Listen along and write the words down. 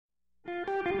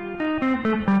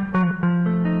You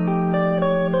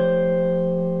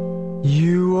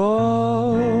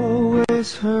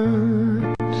always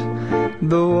hurt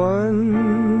the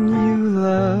one you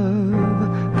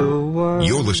love, the one.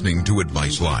 You're listening to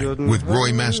Advice Line with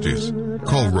Roy Masters.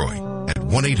 Call Roy at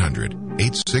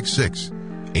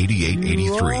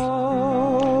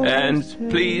 1-800-866-8883. And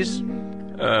please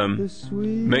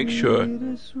make sure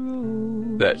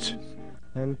that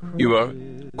you are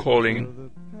calling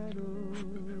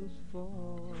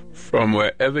from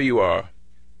wherever you are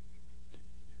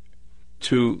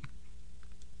to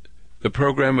the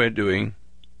program we're doing.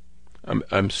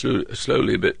 I'm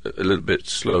slowly a little bit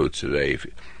slow today.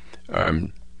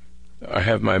 I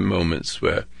have my moments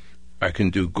where I can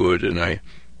do good, and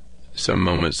some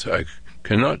moments I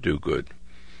cannot do good.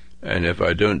 And if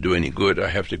I don't do any good, I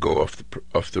have to go off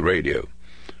the radio.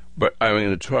 But I'm going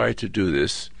to try to do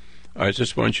this. I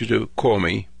just want you to call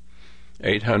me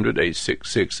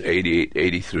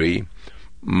 800-866-8883,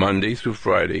 Monday through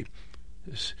Friday,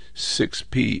 6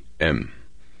 p.m.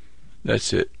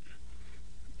 That's it.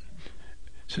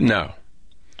 So now,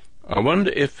 I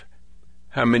wonder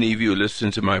how many of you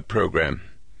listened to my program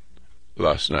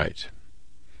last night.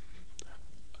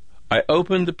 I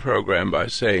opened the program by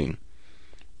saying,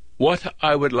 what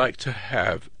I would like to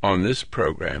have on this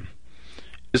program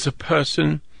is a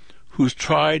person who's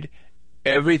tried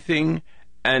everything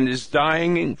and is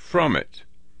dying from it.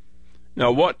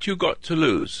 Now, what you got to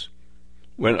lose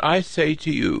when I say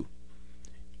to you,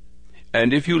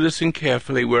 and if you listen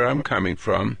carefully where I'm coming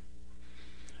from,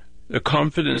 the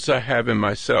confidence I have in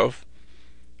myself,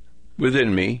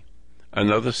 within me,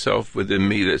 another self within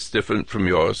me that's different from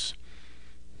yours,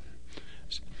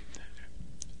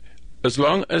 as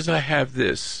long as I have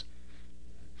this,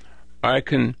 I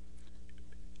can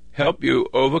help you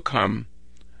overcome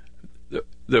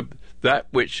that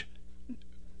which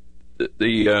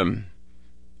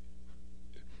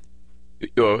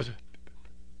your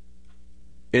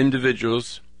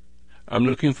individuals. I'm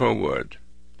looking for a word,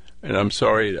 and I'm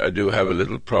sorry, I do have a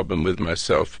little problem with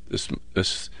myself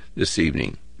this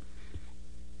evening.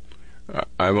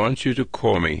 I want you to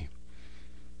call me,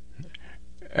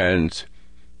 and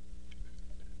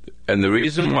the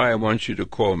reason why I want you to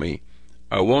call me,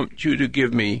 I want you to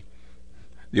give me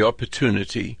the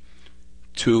opportunity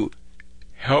to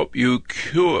help you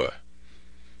cure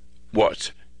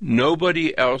what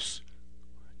nobody else,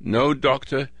 no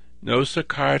doctor, no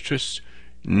psychiatrist,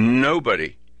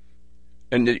 nobody,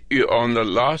 and you're on the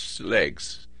last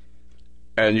legs,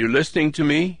 and you're listening to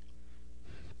me,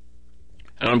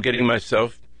 and I'm getting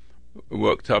myself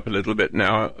worked up a little bit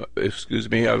now, excuse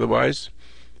me otherwise.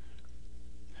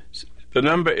 The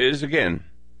number is, again,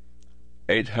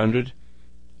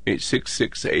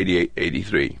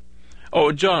 800-866-8883.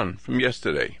 Oh, John from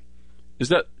yesterday. Is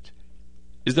that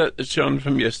John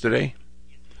from yesterday?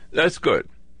 That's good.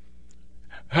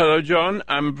 Hello, John.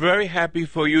 I'm very happy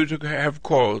for you to have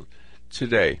called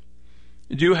today.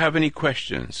 Do you have any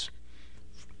questions?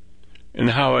 And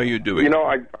how are you doing? You know,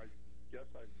 I guess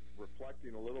I'm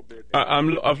reflecting a little bit.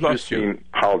 I've lost you.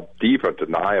 How deep a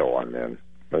denial I'm in.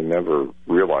 I never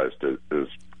realized it as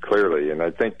clearly, and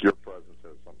I think your presence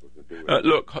has something to do with it.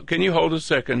 Look, can you hold a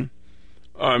second?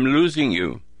 I'm losing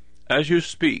you. As you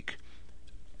speak,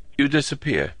 you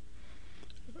disappear.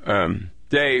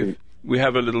 Dave, we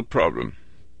have a little problem.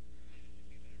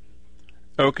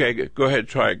 Okay, go ahead,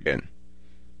 try again.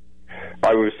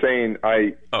 I was saying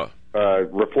I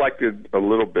reflected a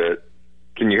little bit.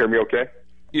 Can you hear me okay?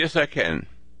 Yes, I can.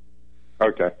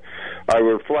 Okay. I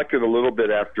reflected a little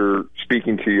bit after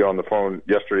speaking to you on the phone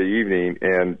yesterday evening,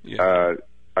 and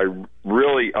I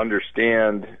really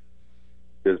understand,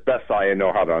 as best I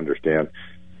know how to understand,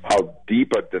 how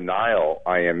deep a denial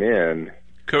I am in.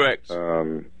 Correct.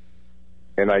 And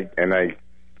I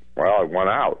won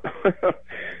out.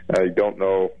 I don't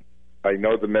know. I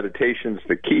know the meditation's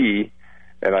the key,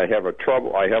 and I have a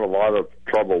lot of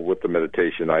trouble with the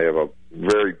meditation. I have a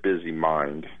very busy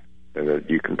mind, and that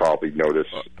you can probably notice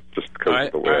just because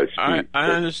of the way I speak. I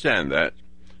understand that.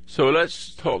 So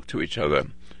let's talk to each other,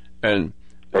 and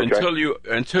until you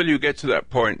get to that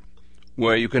point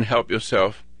where you can help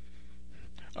yourself,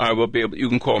 I will be able. You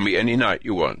can call me any night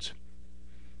you want.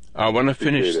 I want to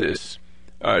finish this.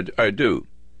 I do.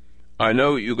 I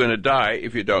know you're going to die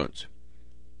if you don't.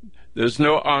 There's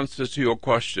no answer to your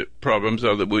problems,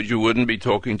 otherwise you wouldn't be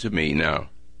talking to me now.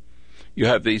 You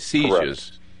have these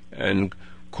seizures, and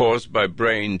caused by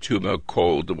brain tumor,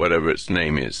 cold, whatever its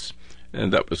name is,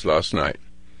 and that was last night.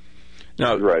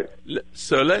 Now,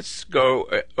 so let's go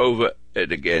over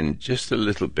it again just a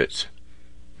little bit.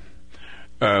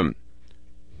 Let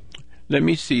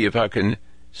me see if I can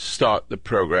start the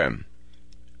program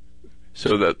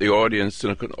so that the audience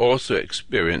can also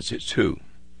experience it too.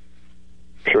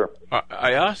 Sure.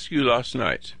 I asked you last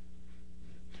night,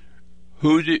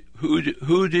 who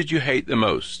did you hate the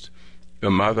most,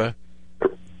 your mother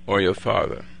or your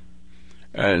father?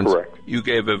 And correct. You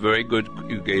gave me a very good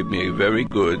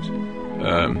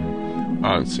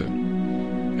answer,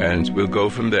 and we'll go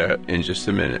from there in just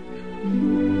a minute.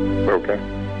 Okay.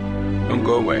 Don't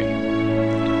go away.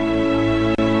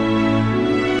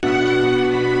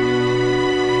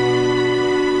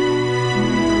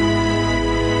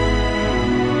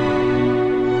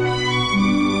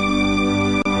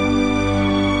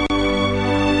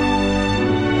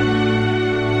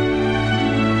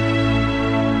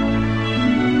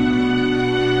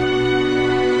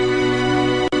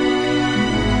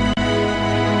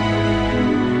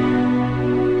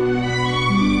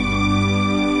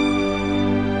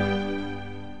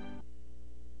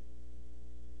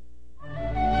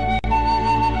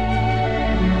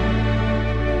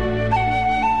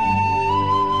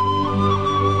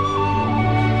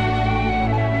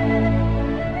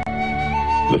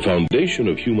 The foundation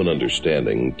of human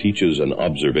understanding teaches an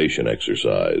observation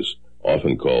exercise,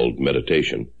 often called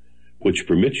meditation, which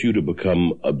permits you to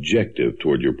become objective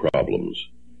toward your problems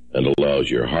and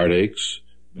allows your heartaches,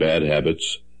 bad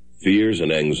habits, fears,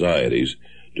 and anxieties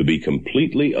to be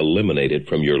completely eliminated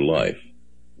from your life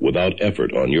without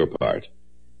effort on your part.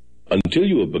 Until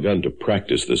you have begun to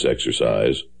practice this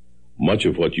exercise, much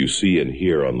of what you see and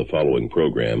hear on the following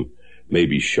program may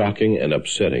be shocking and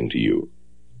upsetting to you.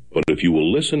 But if you will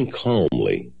listen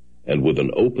calmly and with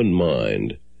an open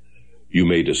mind, you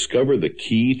may discover the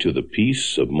key to the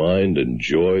peace of mind and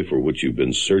joy for which you've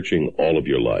been searching all of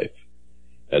your life.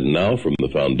 And now, from the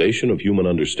foundation of human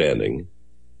understanding,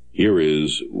 here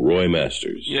is Roy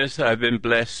Masters. Yes, I've been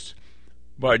blessed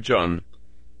by John,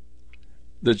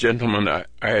 the gentleman I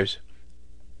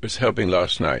was helping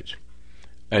last night.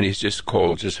 And he's just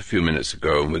called just a few minutes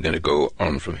ago, and we're going to go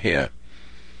on from here.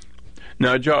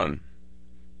 Now, John.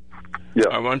 Yeah.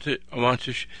 I want to.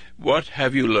 What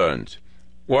have you learned?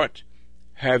 What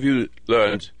have you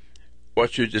learned?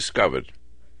 What you discovered?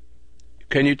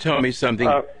 Can you tell me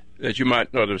something that you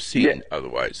might not have seen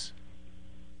otherwise?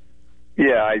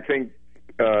 Yeah, I think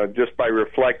just by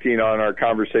reflecting on our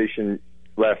conversation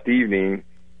last evening,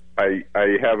 I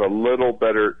have a little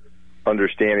better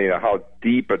understanding of how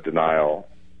deep a denial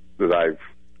that I've.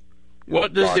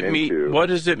 What does it mean? Into. What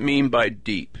does it mean by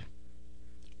deep?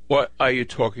 What are you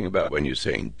talking about when you're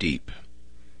saying deep?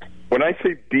 When I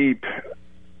say deep,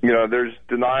 there's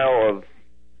denial of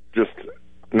just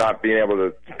not being able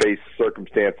to face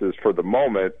circumstances for the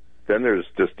moment. Then there's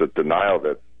just a denial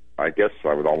that I guess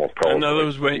I would almost call. In other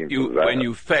words, when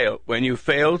you fail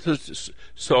to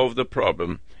solve the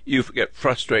problem, you get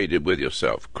frustrated with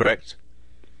yourself. Correct?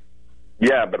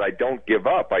 Yeah, but I don't give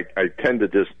up. I tend to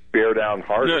just bear down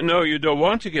harder. No, you don't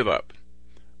want to give up.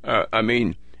 I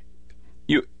mean,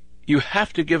 you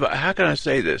have to give up. How can I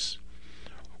say this?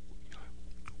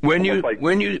 When you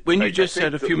just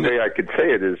said a few minutes. The way I could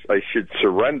say it is, I should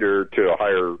surrender to a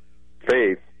higher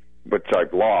faith, which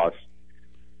I've lost.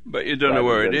 But you don't know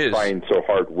where it is. Trying so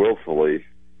hard willfully,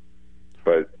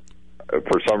 but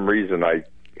for some reason I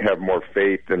have more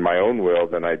faith in my own will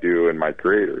than I do in my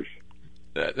Creator's.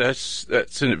 That's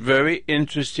a very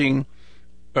interesting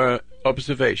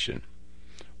observation.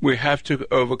 We have to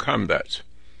overcome that.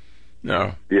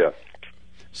 Now. Yes.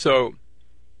 So,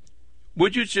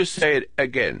 would you just say it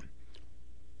again?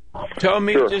 Tell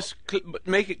me, sure. Just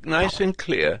make it nice and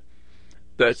clear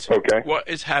that what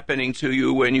is happening to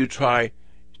you when you try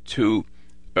to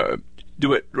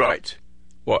do it right,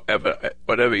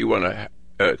 whatever you want to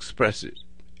express it.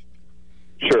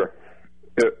 Sure.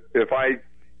 If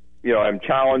I'm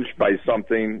challenged by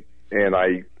something and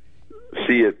I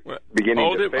see it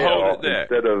beginning to fail, hold it there.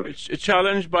 Instead of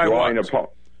challenged by what?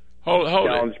 Hold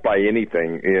challenged it. by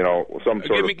anything, some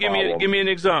sort of problem. Give me an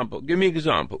example. Give me an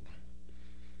example.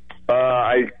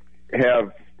 I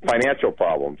have financial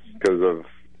problems because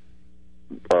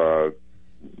of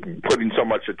putting so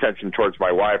much attention towards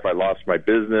my wife. I lost my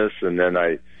business, and then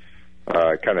I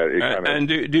kind of. And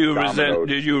do you resent?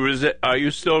 Did you resent? Are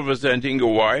you still resenting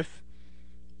your wife?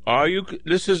 Are you?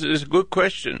 This is a good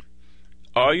question.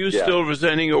 Are you still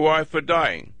resenting your wife for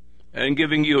dying and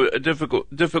giving you a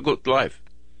difficult life?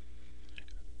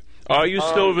 Are you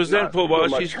still resentful while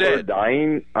she's dead?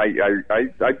 Dying,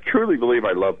 I truly believe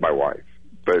I love my wife,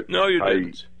 but no, you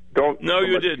didn't.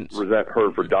 You didn't resent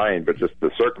her for dying, but just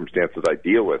the circumstances I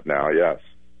deal with now. Yes.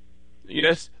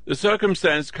 Yes, the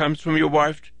circumstance comes from your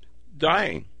wife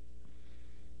dying.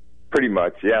 Pretty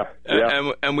much, yeah.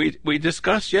 And we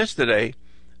discussed yesterday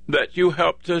that you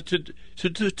helped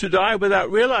to die without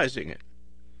realizing it.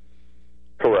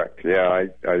 Correct. Yeah,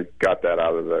 I got that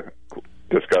out of the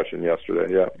discussion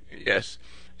yesterday. Yeah. Yes.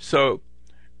 So,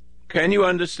 can you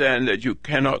understand that you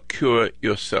cannot cure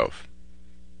yourself?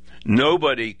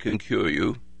 Nobody can cure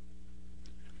you.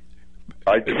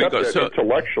 I accept it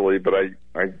intellectually, but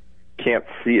I can't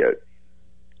see it.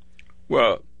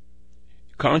 Well,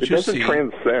 can't you see? It doesn't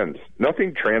transcend.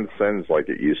 Nothing transcends like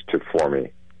it used to for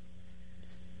me.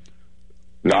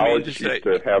 Knowledge used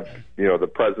to have, the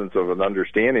presence of an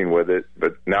understanding with it,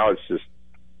 but now it's just,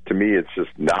 to me, it's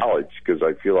just knowledge, because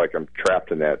I feel like I'm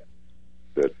trapped in that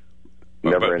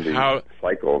never-ending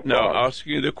cycle of now, thought. I'll ask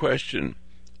you the question.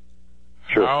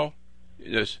 Sure.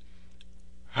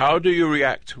 How do you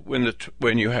react when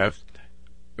you have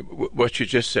what you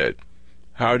just said?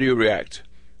 How do you react?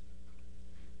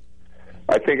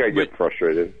 I think I get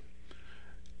frustrated.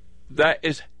 That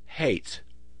is hate.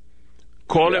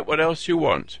 Call it what else you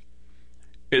want.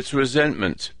 It's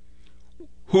resentment.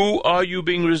 Who are you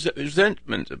being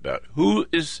resentment about? Who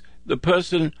is the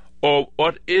person, or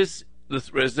what is the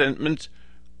resentment?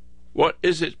 What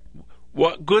is it?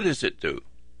 What good does it do?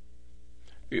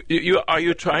 Are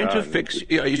you trying to fix?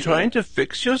 Are you trying to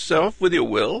fix yourself with your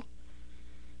will?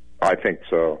 I think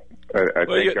so.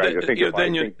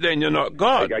 Then you're not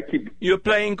God. You're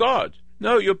playing God.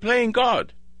 No, you're playing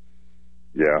God.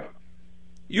 Yeah.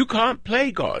 You can't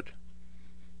play God.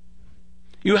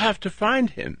 You have to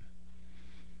find Him.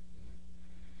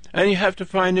 And you have to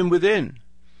find Him within.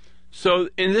 So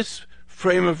in this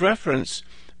frame of reference,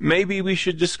 maybe we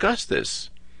should discuss this.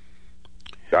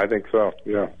 I think so,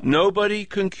 yeah. Nobody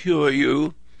can cure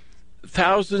you.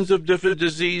 Thousands of different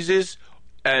diseases,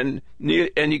 and you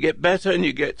get better, and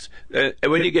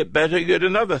when you get better, you get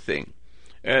another thing.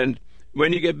 And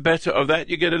when you get better of that,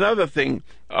 you get another thing.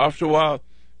 After a while,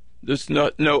 there's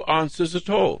no answers at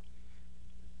all.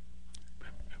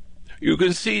 You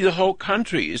can see the whole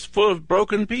country is full of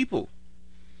broken people.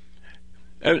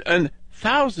 And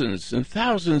thousands and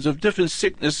thousands of different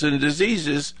sicknesses and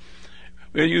diseases.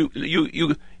 You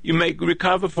may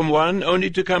recover from one only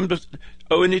to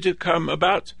come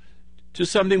about to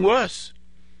something worse.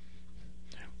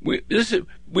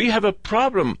 We have a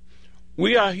problem.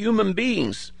 We are human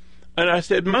beings. And I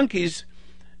said monkeys,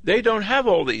 they don't have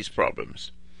all these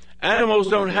problems. Animals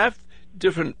don't have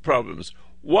different problems.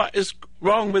 What's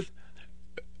wrong with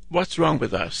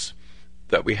us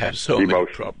that we have so many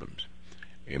problems?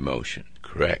 Emotion.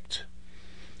 Correct.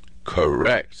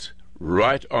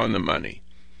 Right on the money.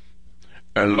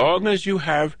 As long as you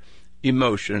have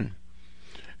emotion,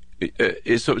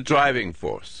 it's a driving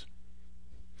force.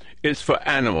 It's for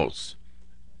animals,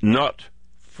 not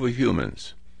for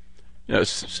humans.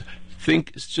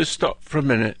 Just stop for a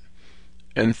minute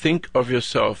and think of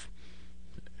yourself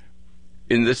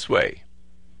in this way.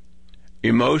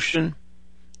 Emotion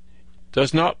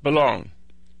does not belong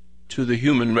to the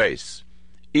human race,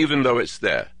 even though it's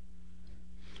there.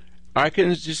 I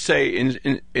can just say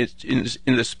in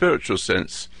the spiritual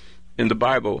sense, in the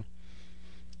Bible,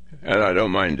 and I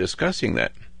don't mind discussing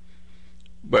that,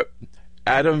 but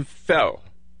Adam fell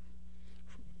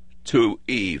to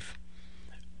Eve,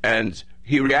 and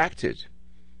he reacted.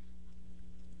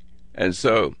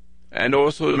 And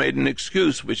also made an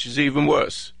excuse, which is even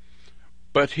worse.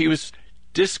 But he was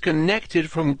disconnected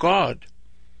from God,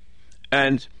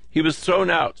 and he was thrown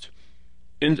out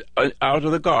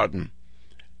of the garden.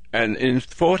 And in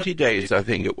 40 days, I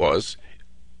think it was,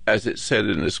 as it said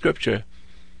in the scripture,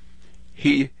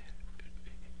 he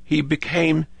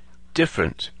became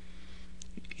different.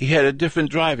 He had a different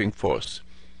driving force.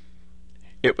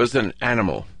 It was an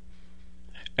animal.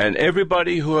 And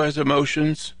everybody who has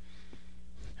emotions,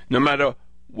 no matter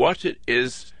what it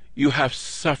is, you have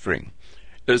suffering.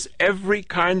 There's every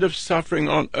kind of suffering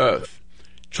on earth.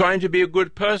 Trying to be a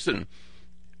good person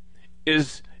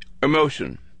is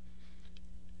emotion.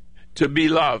 To be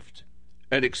loved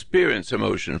and experience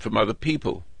emotion from other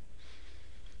people.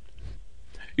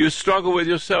 You struggle with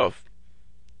yourself.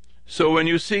 So when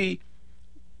you see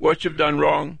what you've done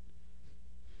wrong,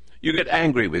 you get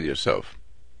angry with yourself.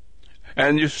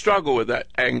 And you struggle with that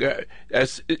anger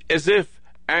as if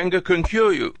anger can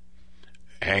cure you.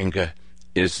 Anger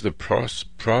is the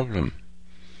problem.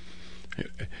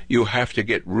 You have to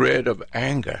get rid of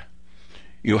anger.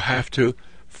 You have to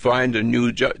find a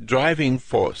new driving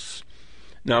force.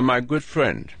 Now, my good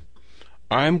friend,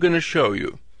 I'm going to show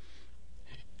you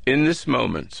in this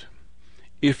moment,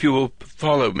 if you will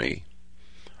follow me,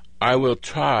 I will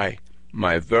try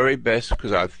my very best,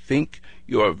 because I think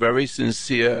you're a very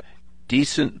sincere,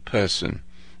 decent person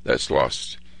that's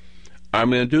lost. I'm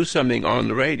going to do something on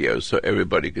the radio so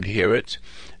everybody can hear it,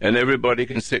 and everybody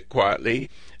can sit quietly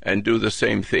and do the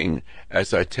same thing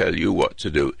as I tell you what to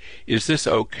do. Is this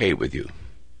okay with you?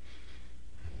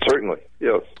 Certainly,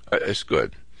 yes. It's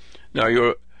good. Now,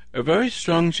 you're a very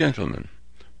strong gentleman,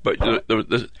 but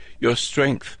your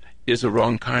strength is the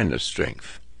wrong kind of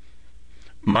strength.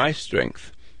 My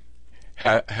strength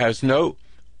has no...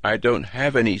 I don't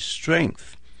have any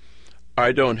strength.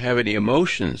 I don't have any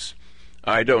emotions.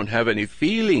 I don't have any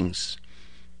feelings.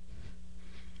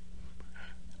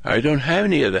 I don't have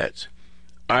any of that.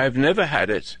 I've never had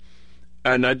it,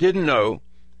 and I didn't know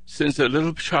since a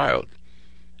little child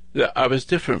that I was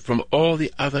different from all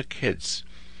the other kids.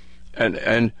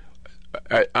 And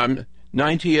I'm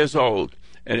 90 years old,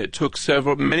 and it took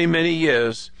many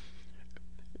years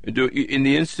in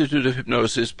the Institute of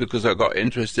Hypnosis, because I got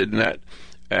interested in that,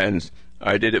 and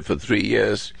I did it for 3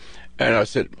 years, and I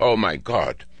said, oh my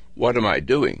God, what am I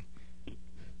doing?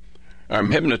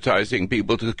 I'm hypnotizing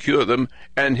people to cure them,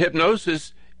 and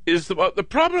hypnosis is what the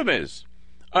problem is.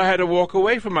 I had to walk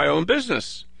away from my own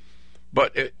business,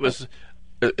 but it's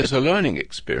a learning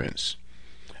experience.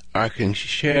 I can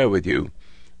share with you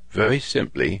very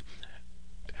simply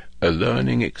a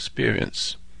learning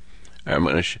experience. I'm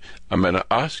going to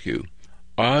ask you,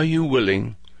 are you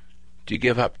willing to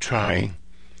give up trying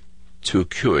to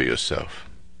cure yourself?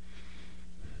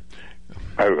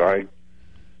 I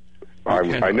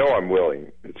know I'm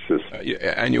willing. It's just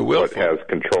and you're willful. What has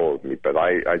control of me. But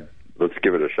I let's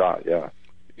give it a shot. Yeah.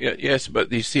 Yes,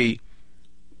 but you see,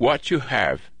 what you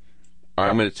have,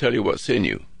 I'm going to tell you what's in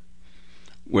you.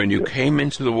 When you came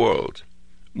into the world,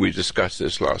 we discussed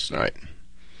this last night.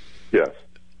 Yes.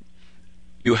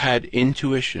 You had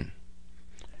intuition.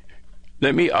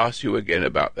 Let me ask you again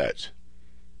about that.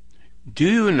 Do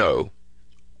you know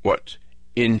what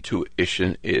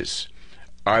intuition is?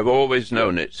 I've always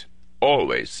known it,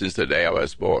 always, since the day I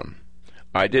was born.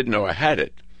 I didn't know I had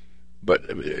it, but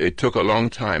it took a long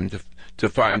time to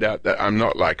find out that I'm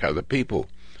not like other people.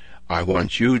 I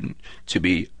want you to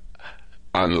be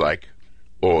unlike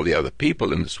all the other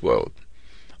people in this world.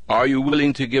 Are you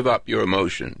willing to give up your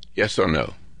emotion? Yes or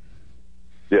no?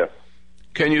 Yes.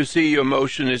 Can you see your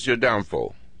emotion is your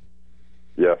downfall?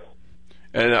 Yes.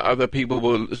 And other people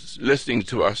who are listening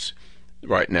to us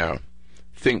right now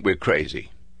think we're crazy.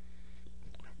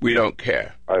 We don't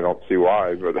care. I don't see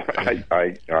why, but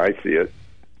I see it.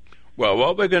 Well,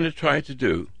 what we're going to try to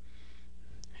do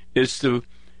is to...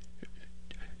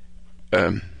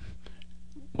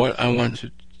 what I want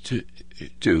to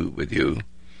do with you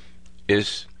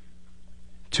is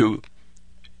to...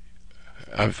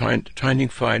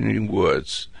 finding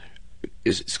words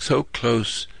is so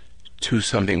close to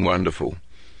something wonderful.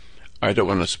 I don't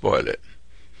want to spoil it.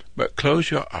 But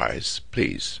close your eyes,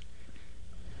 please.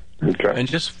 Okay. And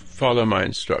just follow my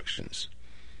instructions.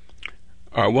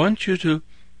 I want you to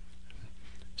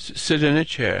sit in a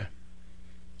chair.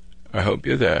 I hope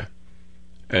you're there.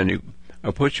 And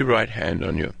I'll put your right hand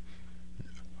on your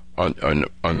on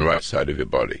the right side of your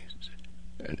body.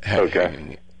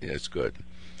 Okay. That's good.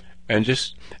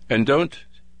 And don't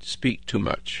speak too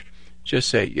much. Just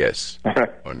say yes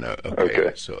or no.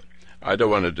 Okay. So I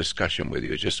don't want a discussion with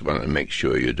you. I just want to make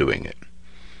sure you're doing it.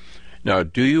 Now,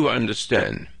 do you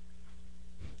understand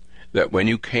that when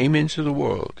you came into the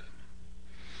world,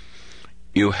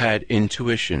 you had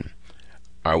intuition?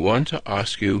 I want to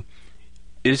ask you,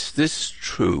 is this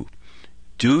true?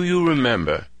 Do you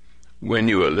remember when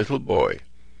you were a little boy,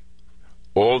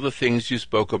 all the things you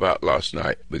spoke about last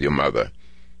night with your mother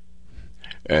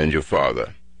and your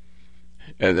father,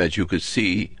 and that you could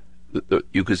see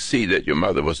that your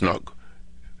mother was not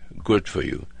good for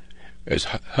you, as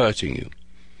hurting you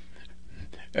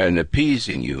and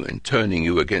appeasing you and turning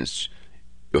you against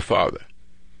your father?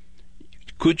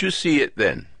 Could you see it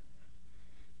then?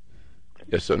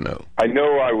 Yes or no? I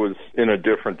know I was in a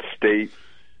different state.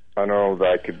 I don't know that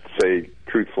I could say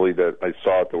truthfully that I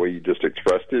saw it the way you just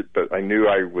expressed it, but I knew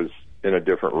I was in a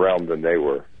different realm than they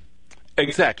were.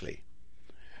 Exactly.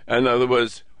 In other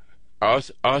words,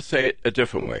 I'll say it a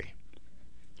different way.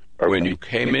 Okay. When you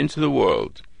came into the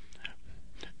world,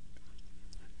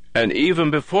 and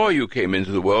even before you came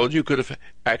into the world, you could have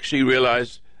actually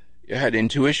realized you had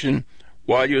intuition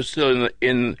while you're still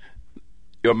in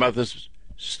your mother's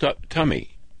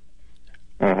tummy.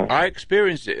 Mm-hmm. I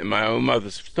experienced it in my own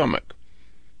mother's stomach.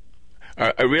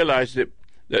 I realized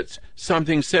that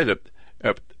something said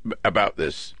about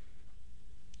this.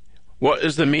 What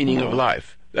is the meaning of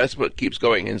life? That's what keeps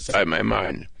going inside my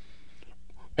mind.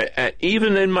 And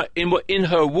even in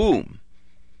her womb,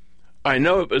 I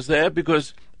know it was there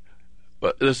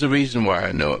but there's a reason why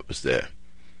I know it was there.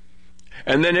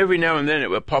 And then every now and then it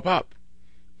will pop up.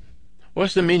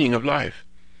 What's the meaning of life?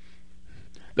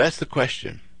 That's the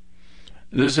question.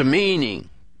 There's a meaning.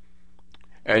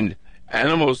 And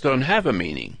animals don't have a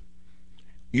meaning.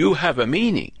 You have a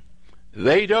meaning.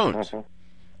 They don't. Mm-hmm.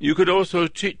 You could also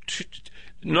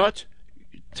not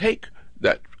take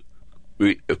that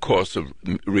course of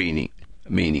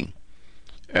meaning.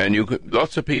 And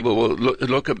lots of people will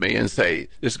look at me and say,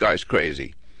 this guy's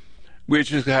crazy. We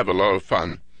just have a lot of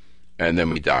fun, and then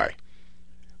we die.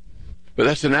 But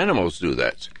that's when animals do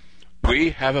that.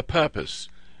 We have a purpose.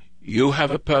 You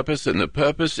have a purpose, and the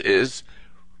purpose is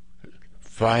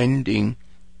finding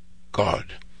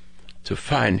God, to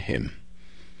find Him.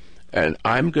 And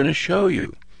I'm going to show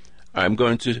you. I'm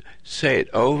going to say it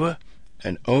over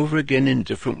and over again in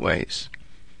different ways.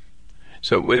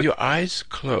 So with your eyes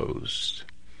closed,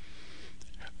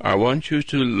 I want you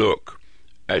to look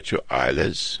at your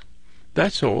eyelids.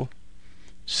 That's all.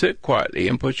 Sit quietly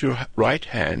and put your right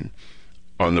hand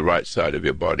on the right side of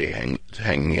your body,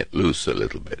 hanging it loose a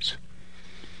little bit.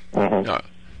 Mm-hmm. Now,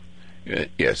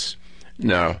 yes.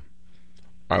 Now,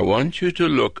 I want you to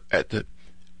look at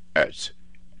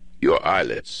your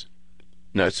eyelids.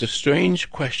 Now, it's a strange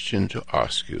question to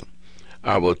ask you.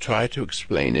 I will try to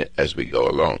explain it as we go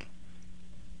along.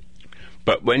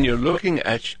 But when you're looking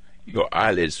at your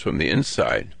eyelids from the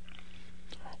inside,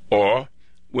 or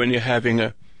when you're having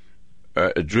a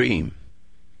dream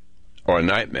or a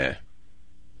nightmare,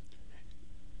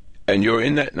 and you're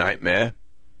in that nightmare,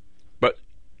 but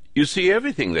you see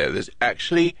everything there.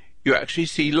 You actually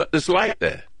see there's light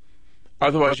there.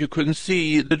 Otherwise, you couldn't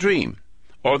see the dream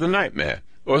or the nightmare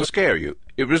or scare you.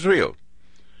 It was real.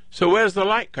 So where's the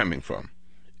light coming from?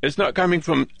 It's not coming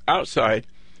from outside.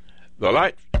 The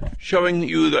light showing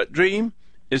you that dream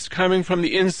is coming from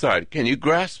the inside. Can you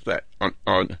grasp that at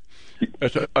all?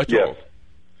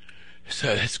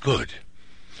 So that's good.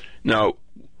 Now,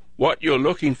 what you're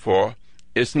looking for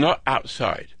is not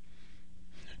outside.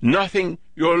 Nothing.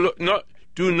 Do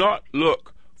not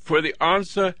look for the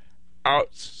answer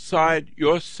outside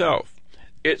yourself.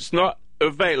 It's not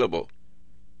available.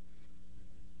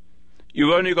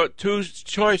 You've only got two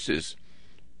choices.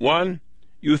 One,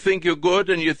 you think you're good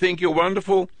and you think you're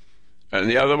wonderful, and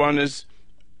the other one is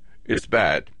it's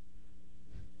bad.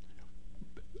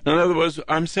 In other words,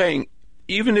 I'm saying,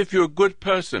 even if you're a good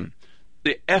person,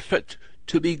 the effort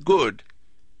to be good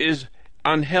is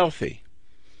unhealthy.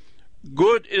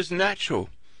 Good is natural.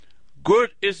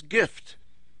 Good is gift.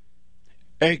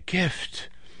 A gift.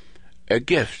 A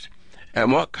gift.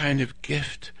 And what kind of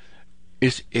gift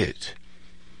is it?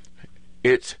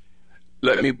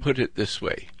 Let me put it this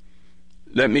way.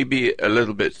 Let me be a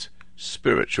little bit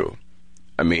spiritual.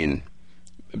 I mean,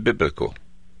 biblical.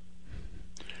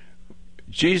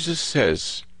 Jesus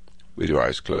says, with your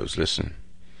eyes closed, listen.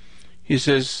 He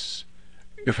says,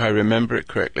 if I remember it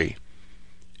correctly,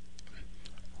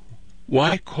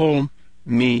 why call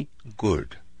me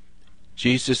good?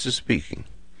 Jesus is speaking,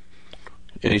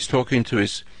 and he's talking to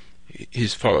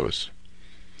his followers.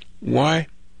 Why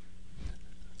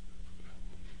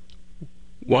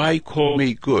call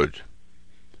me good?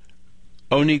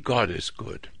 Only God is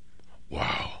good.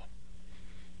 Wow.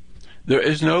 There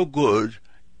is no good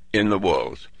in the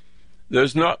world.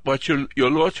 There's not what you're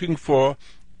looking for.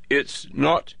 It's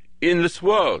not in this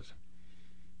world.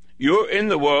 You're in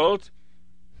the world,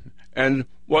 and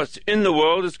what's in the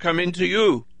world has come into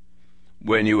you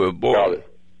when you were born. Got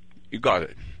it. You got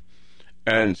it.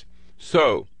 And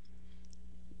so,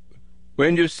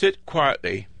 when you sit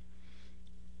quietly,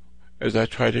 as I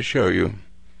try to show you,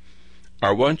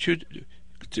 I want you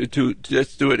to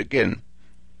let's do it again,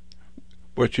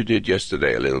 what you did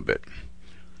yesterday a little bit.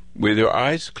 With your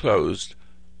eyes closed,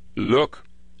 look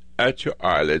at your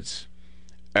eyelids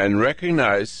and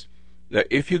recognize that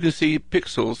if you can see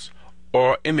pixels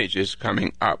or images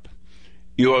coming up,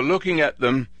 you are looking at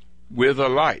them with a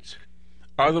light.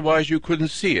 Otherwise, you couldn't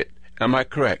see it. Am I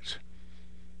correct?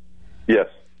 Yes.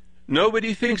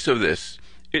 Nobody thinks of this.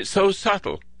 It's so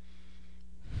subtle.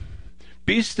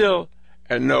 Be still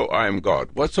and know I am God.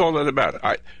 What's all that about?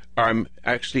 I'm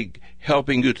actually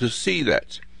helping you to see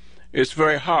that. It's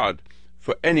very hard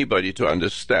for anybody to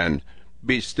understand,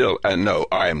 be still and know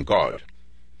I am God.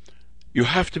 You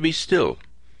have to be still.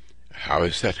 How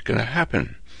is that going to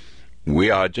happen?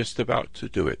 We are just about to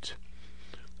do it.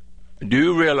 Do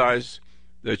you realize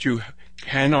that you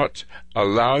cannot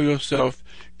allow yourself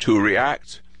to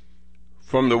react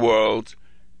from the world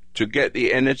to get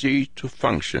the energy to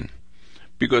function?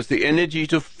 Because the energy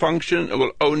to function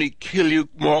will only kill you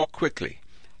more quickly.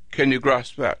 Can you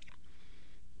grasp that?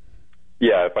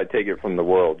 Yeah, if I take it from the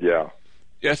world, yeah.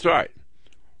 That's right.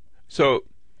 So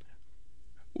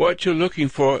What you're looking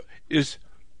for is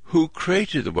who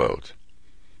created the world.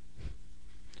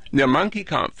 The monkey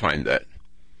can't find that.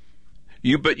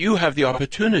 But you have the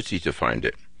opportunity to find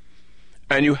it.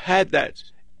 And you had that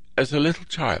as a little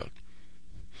child.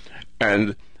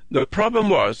 And the problem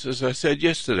was, as I said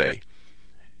yesterday,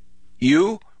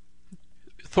 you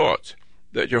thought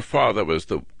that your father was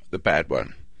the bad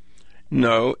one.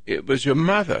 No, it was your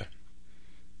mother.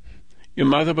 Your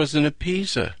mother was an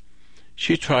appeaser.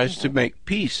 She tries to make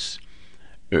peace.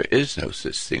 There is no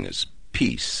such thing as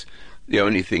peace. The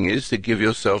only thing is to give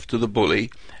yourself to the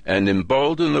bully and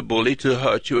embolden the bully to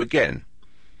hurt you again.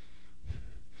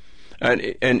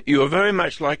 And you are very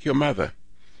much like your mother.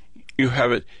 You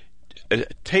have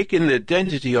taken the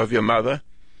identity of your mother.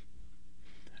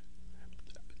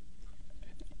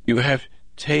 You have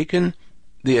taken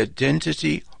the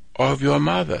identity of your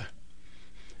mother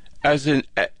as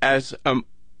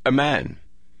a man.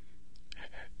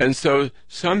 And so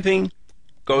something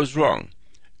goes wrong.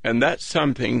 And that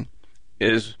something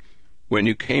is when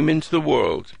you came into the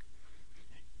world,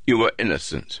 you were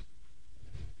innocent.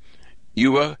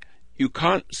 You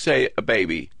can't say a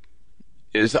baby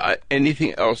is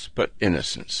anything else but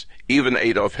innocence. Even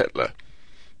Adolf Hitler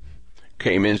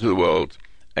came into the world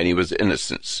and he was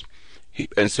innocence.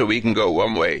 And so we can go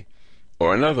one way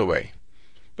or another way.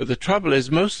 But the trouble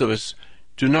is most of us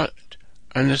do not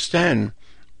understand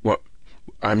what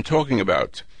I'm talking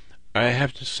about. I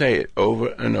have to say it over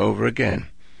and over again.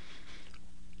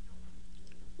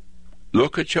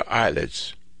 Look at your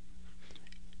eyelids.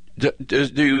 Do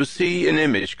you see an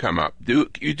image come up? Do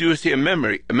you see a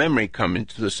memory come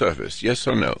into the surface? Yes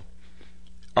or no?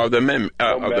 Of the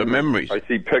memories? I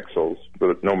see pixels,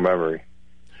 but no memory.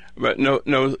 But not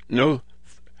memory.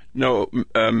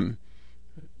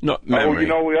 Oh, you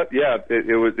know what? Yeah,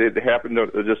 it happened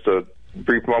just a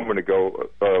brief moment ago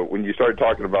when you started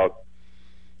talking about,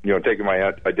 taking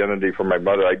my identity from my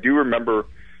mother. I do remember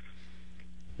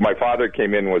my father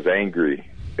came in and was angry.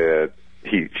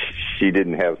 She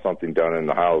didn't have something done in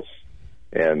the house,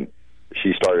 and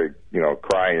she started,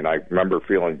 crying. I remember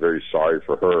feeling very sorry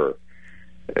for her.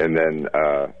 And then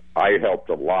I helped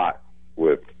a lot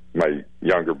with my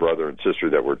younger brother and sister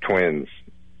that were twins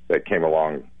that came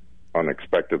along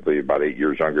unexpectedly, about 8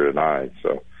 years younger than I.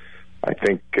 So I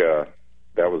think that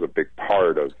was a big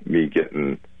part of me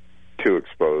getting too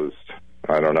exposed.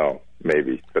 I don't know,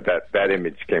 maybe. But that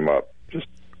image came up just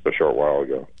a short while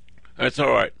ago. That's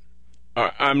all right.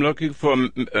 I'm looking for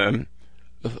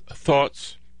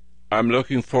thoughts. I'm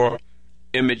looking for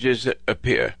images that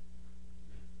appear.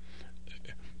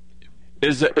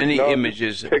 Is there any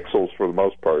images? Pixels for the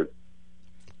most part.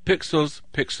 Pixels,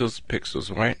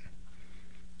 right?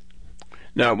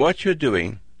 Now, what you're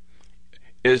doing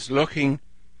is looking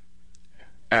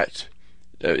at...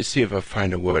 Let me see if I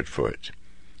find a word for it.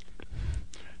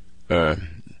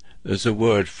 There's a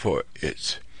word for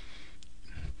it.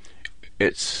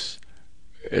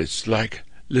 It's like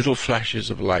little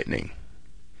flashes of lightning.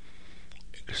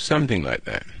 Something like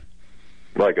that.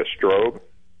 Like a strobe?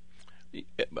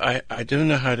 I don't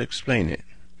know how to explain it.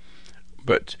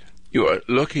 But you are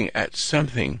looking at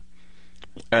something,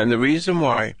 and the reason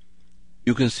why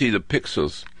you can see the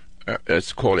pixels,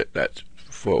 let's call it that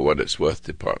for what it's worth,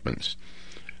 departments,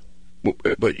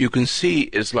 but you can see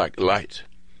is like light.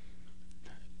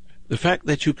 The fact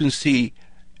that you can see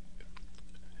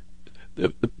the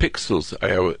pixels,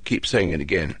 I keep saying it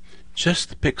again, just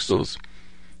the pixels,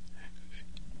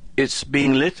 it's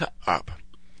being lit up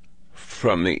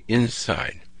from the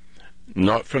inside,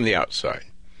 not from the outside.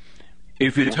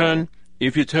 If you turn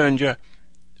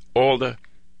all the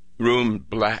room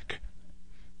black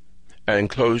and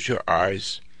close your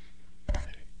eyes,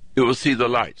 you will see the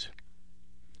light.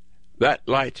 That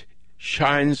light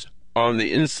shines on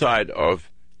the inside of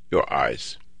your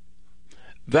eyes.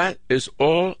 That is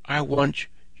all I want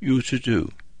you to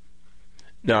do.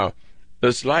 Now,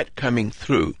 there's light coming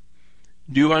through.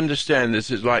 Do you understand this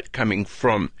is light coming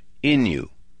from in you?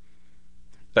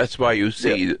 That's why you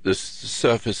see the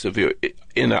surface of your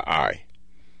inner eye.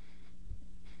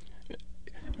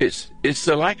 It's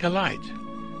like a light,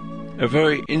 a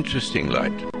very interesting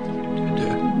light.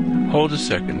 Hold a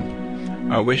second.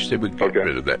 I wish they would get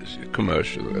rid of that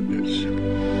commercial.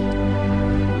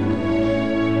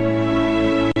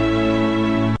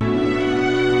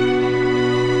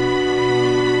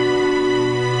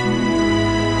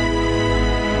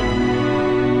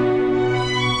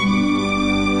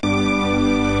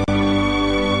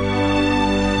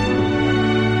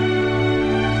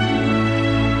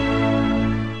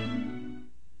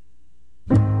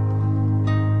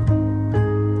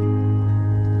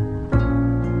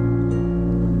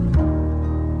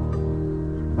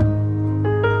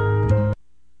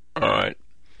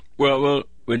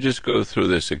 we'll just go through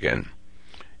this again.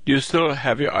 Do you still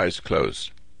have your eyes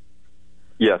closed?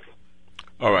 Yes.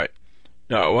 All right.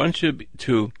 Now, I want you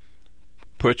to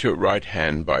put your right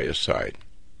hand by your side.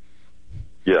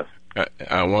 Yes.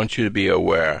 I want you to be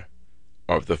aware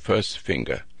of the first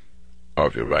finger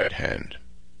of your right hand.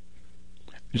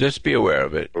 Just be aware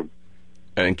of it,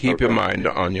 and keep your mind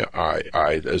on your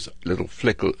eye. There's little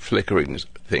flickering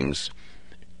things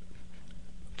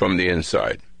from the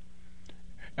inside.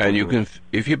 And you can,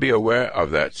 if you be aware of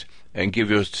that and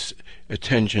give your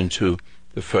attention to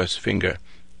the first finger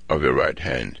of your right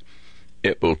hand,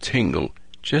 it will tingle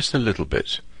just a little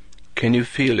bit. Can you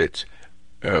feel it?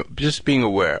 Just being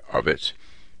aware of it,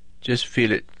 just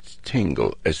feel it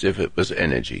tingle as if it was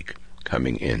energy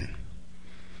coming in.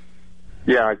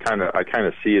 Yeah, I kind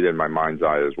of see it in my mind's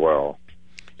eye as well.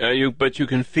 But you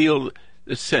can feel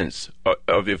the sense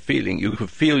of your feeling. You can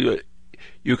feel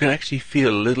you can actually feel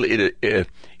a little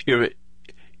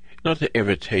not the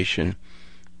irritation.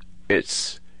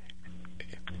 It's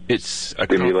I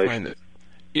can't find it.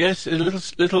 Yes, a little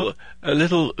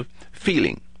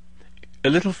feeling,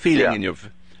 in your.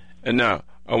 And now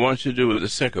I want you to do the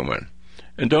second one,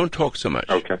 and don't talk so much.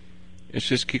 Okay. It's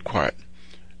just keep quiet.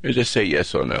 You just say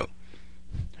yes or no.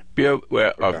 Be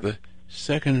aware of the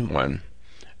second one,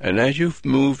 and as you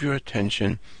move your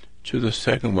attention to the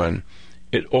second one,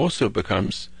 it also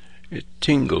it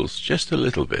tingles just a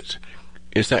little bit.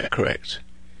 Is that correct?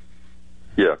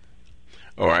 Yeah.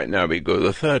 All right, now we go to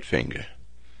the third finger.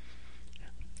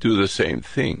 Do the same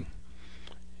thing.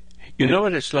 You know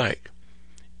what it's like?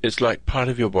 It's like part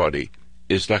of your body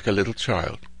is like a little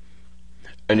child,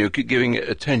 and you keep giving it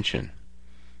attention.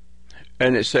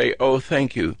 And it say, oh,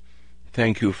 thank you,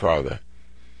 Father.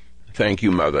 Thank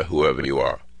you, Mother, whoever you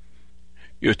are.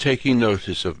 You're taking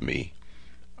notice of me.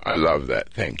 I love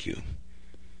that. Thank you.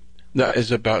 That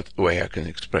is about the way I can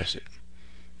express it.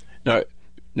 Now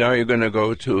you're going to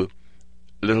go to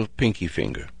little pinky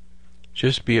finger.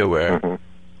 Just be aware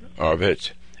of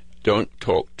it. Don't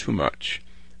talk too much.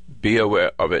 Be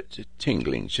aware of it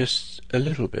tingling just a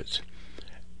little bit.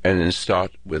 And then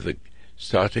start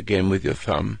again with your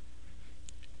thumb.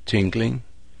 Tingling.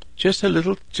 Just a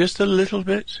little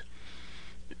bit.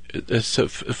 The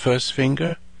first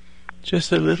finger.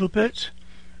 Just a little bit.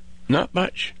 Not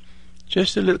much.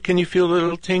 Just a little. Can you feel a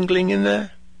little tingling in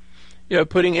there? You're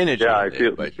putting energy. Yeah, in I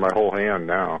feel there, my whole hand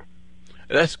now.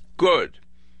 That's good.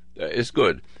 That is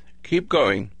good. Keep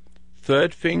going.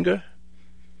 Third finger,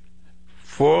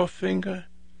 fourth finger,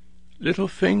 little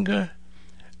finger,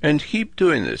 and keep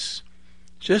doing this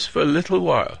just for a little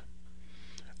while.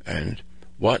 And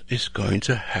what is going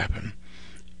to happen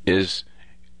is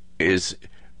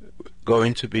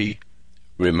going to be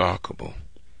remarkable.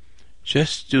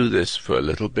 Just do this for a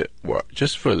little bit,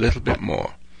 just for a little bit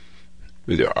more,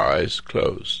 with your eyes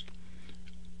closed.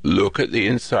 Look at the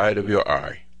inside of your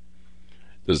eye.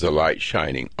 There's a light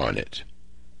shining on it.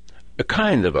 A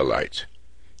kind of a light.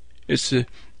 It's the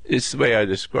way I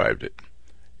described it.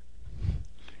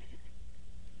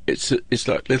 It's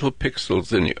like little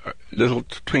pixels in your little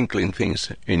twinkling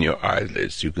things in your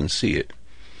eyelids. You can see it,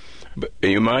 but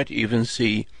you might even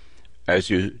see as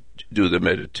you do the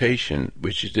meditation,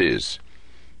 which it is.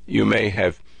 You may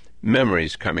have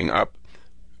memories coming up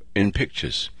in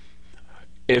pictures.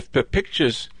 If the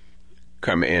pictures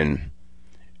come in,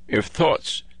 if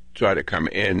thoughts try to come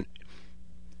in,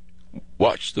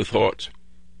 watch the thought,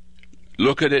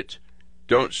 look at it,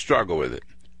 don't struggle with it.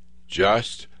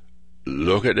 Just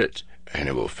look at it and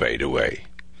it will fade away.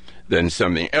 Then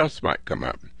something else might come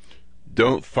up.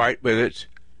 Don't fight with it,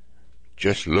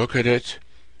 just look at it,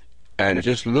 and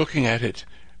just looking at it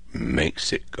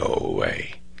makes it go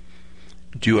away.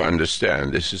 Do you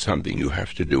understand? This is something you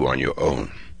have to do on your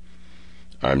own.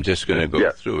 I'm just going to go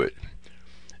through it.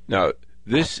 Now,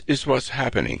 this is what's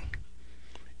happening.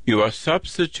 You are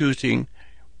substituting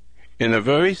in a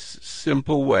very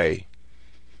simple way.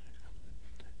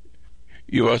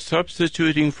 You are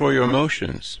substituting for your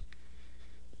emotions.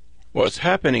 What's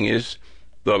happening is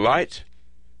the light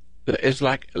is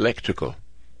like electrical.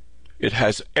 It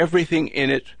has everything in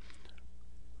it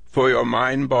for your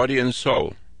mind, body, and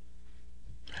soul.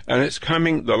 And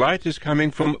the light is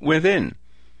coming from within.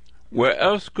 Where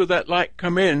else could that light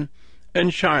come in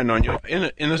and shine on you?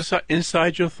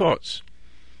 Inside your thoughts.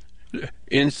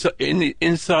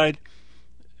 Inside,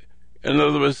 in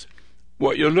other words,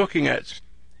 what you're looking at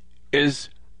is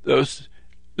those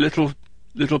little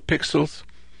pixels,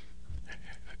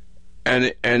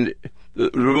 and the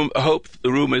room. I hope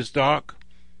the room is dark,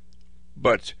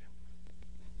 but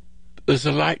there's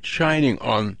a light shining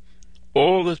on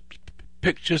all the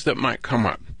pictures that might come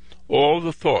up, all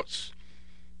the thoughts,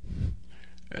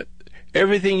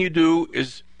 Everything you do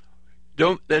is,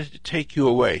 don't let it take you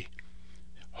away.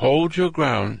 Hold your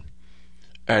ground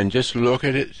and just look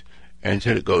at it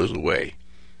until it goes away,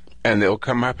 and they'll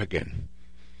come up again.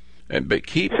 But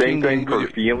keep same thing for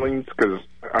feelings, because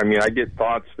I mean I get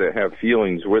thoughts that have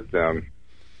feelings with them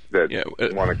that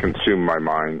want to consume my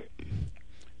mind.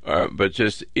 But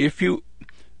just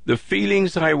the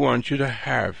feelings I want you to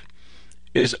have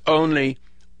is only,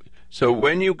 so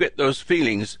when you get those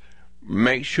feelings,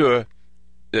 make sure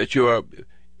that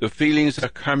the feelings are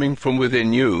coming from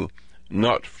within you,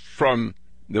 not from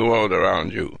the world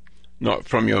around you, not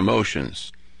from your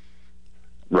emotions.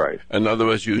 Right. In other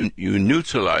words, you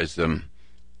neutralize them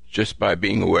just by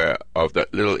being aware of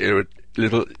that little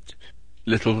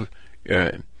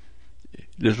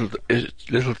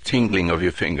tingling of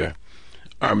your finger.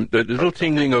 The little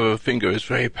tingling of a finger is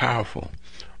very powerful,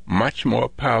 much more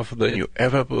powerful than you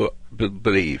ever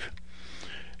believe.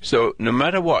 So no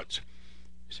matter what,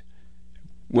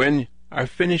 when I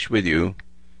finish with you,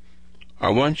 I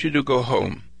want you to go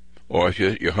home, or if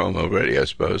you're home already, I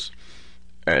suppose,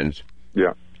 and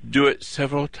do it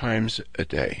several times a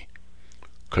day.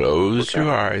 Close your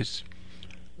eyes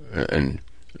and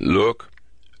look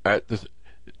at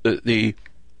the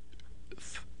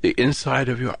inside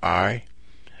of your eye.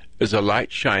 There's a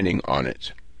light shining on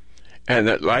it, and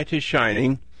that light is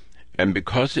shining, and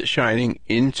because it's shining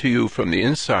into you from the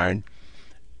inside,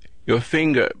 your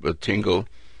finger will tingle.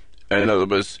 In other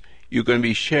words, you're going to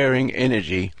be sharing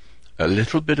energy, a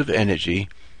little bit of energy,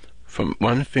 from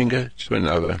one finger to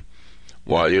another,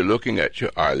 while you're looking at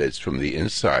your eyelids from the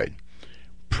inside.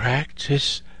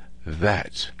 Practice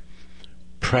that.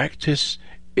 Practice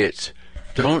it.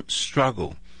 Don't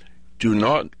struggle. Do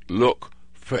not look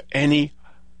for any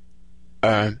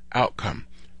outcome.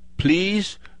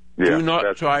 Please do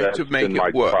not try to make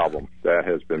it work. That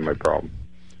has been my problem.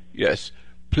 Yes.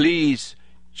 Please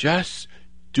just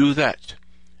do that.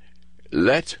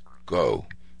 Let go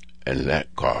and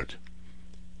let God.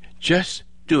 Just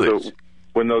do it. So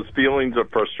when those feelings of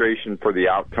frustration for the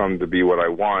outcome to be what I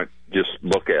want, just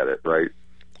look at it, right?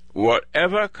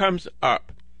 Whatever comes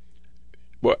up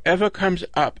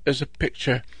as a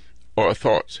picture or a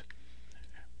thought,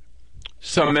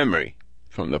 some memory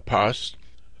from the past,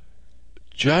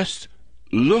 just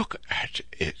look at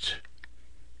it,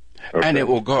 and it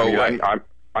will go away.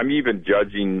 I'm even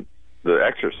judging the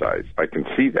exercise. I can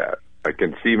see that. I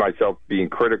can see myself being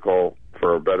critical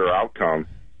for a better outcome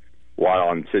while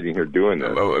I'm sitting here doing this.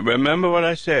 Remember what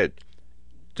I said.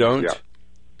 Don't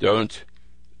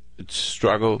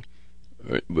struggle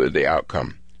with the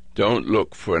outcome. Don't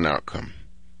look for an outcome.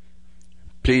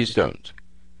 Please don't.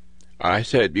 I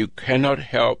said you cannot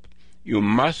help. You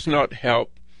must not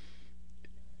help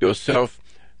yourself.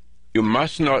 You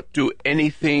must not do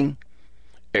anything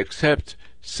except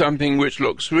something which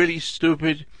looks really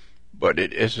stupid, but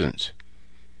it isn't.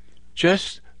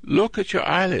 Just look at your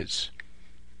eyelids.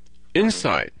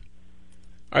 Inside.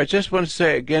 I just want to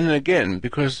say again and again,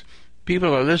 because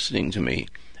people are listening to me,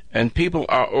 and people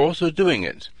are also doing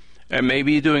it, and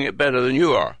maybe doing it better than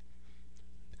you are,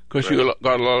 because you've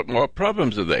got a lot more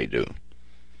problems than they do.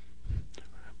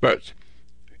 But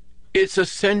it's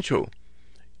essential.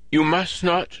 You must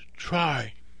not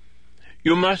try.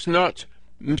 You must not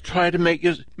try to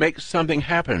make something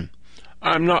happen.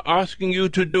 I'm not asking you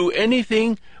to do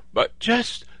anything but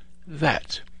just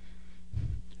that.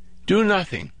 Do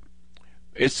nothing.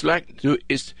 It's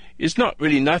not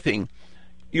really nothing.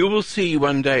 You will see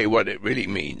one day what it really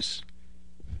means.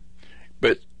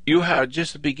 But you have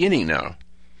just the beginning now.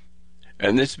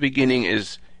 And this beginning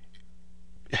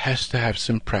has to have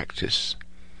some practice.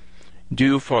 Do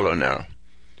you follow now?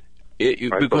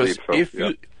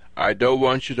 I don't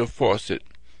want you to force it.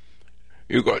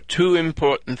 You've got two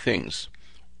important things.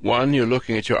 One, you're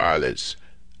looking at your eyelids.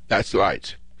 That's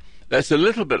light. That's a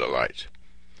little bit of light.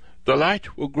 The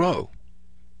light will grow.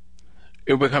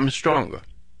 It will become stronger.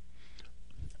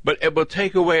 But it will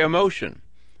take away emotion.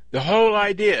 The whole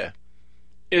idea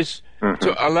is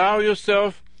to allow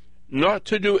yourself not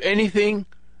to do anything.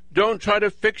 Don't try to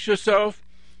fix yourself.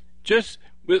 Just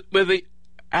with the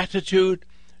attitude,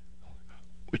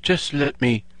 just let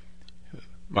me,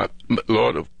 my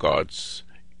Lord of Gods,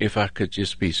 if I could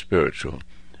just be spiritual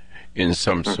in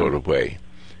some sort of way,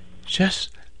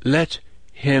 just let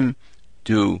Him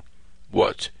do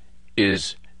what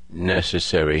is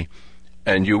necessary,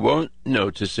 and you won't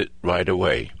notice it right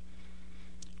away.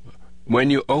 When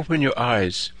you open your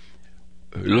eyes,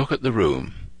 look at the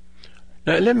room.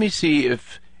 Now let me see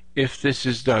if this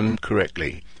is done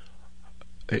correctly.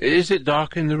 Is it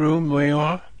dark in the room where you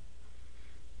are?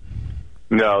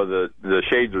 No, the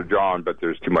shades are drawn, but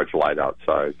there's too much light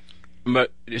outside.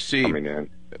 But you see, coming in.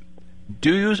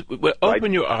 Do you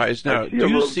open your eyes now? Do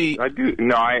you see? I do.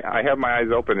 No, I have my eyes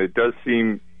open. It does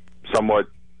seem somewhat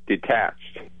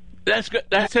detached. That's good.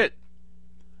 That's it.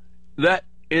 That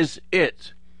is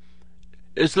it.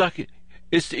 It's like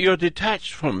you're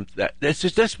detached from that.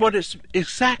 That's what it's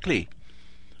exactly.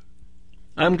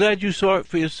 I'm glad you saw it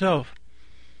for yourself.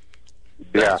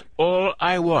 That's all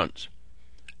I want.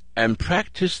 And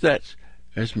practice that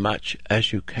as much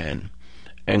as you can.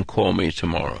 And call me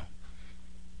tomorrow.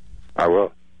 I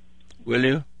will. Will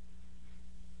you?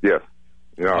 Yes.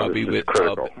 You know, I'll be with.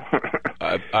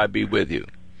 I'll be with you.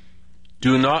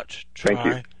 Do not try. Thank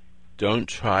you. Don't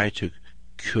try to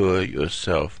cure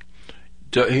yourself.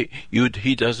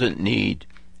 He doesn't need.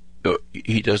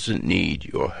 He doesn't need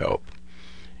your help.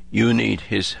 You need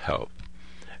his help.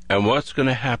 And what's going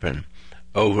to happen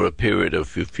over a period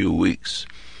of a few weeks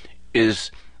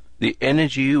is the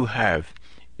energy you have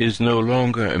is no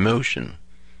longer emotion,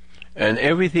 and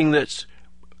everything that's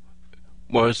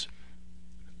was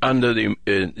under the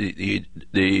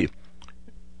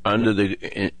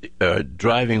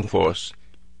driving force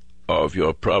of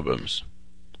your problems,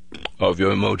 of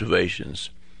your motivations,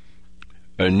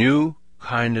 a new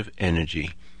kind of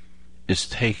energy is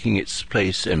taking its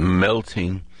place and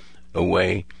melting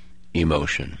away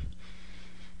emotion.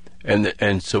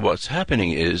 And so what's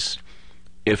happening is,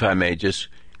 if I may just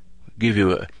give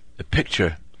you a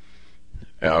picture,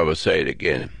 I will say it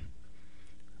again.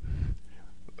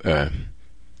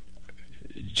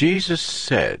 Jesus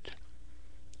said,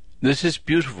 this is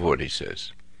beautiful what he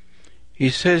says.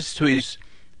 He says to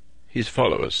his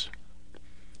followers,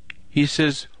 he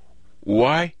says,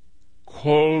 why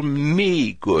call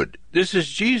me good? This is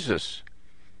Jesus.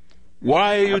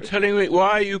 Why are you telling me, why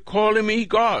are you calling me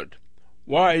God?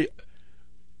 Why?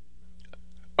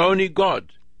 Only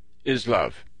God is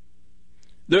love.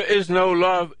 There is no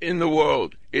love in the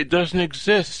world. It doesn't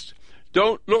exist.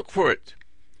 Don't look for it.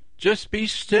 Just be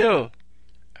still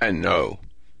and know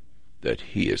that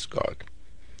he is God.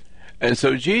 And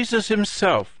so Jesus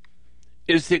himself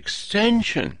is the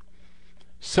extension.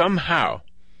 Somehow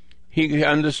he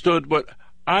understood what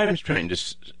I'm trying to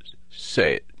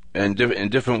say it in a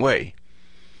different way.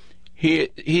 He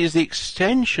is the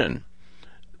extension.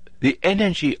 The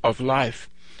energy of life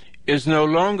is no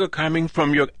longer coming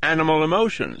from your animal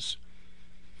emotions.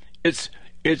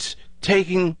 It's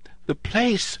taking the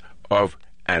place of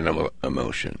animal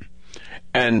emotion.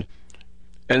 And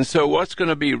so what's going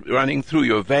to be running through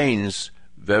your veins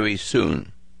very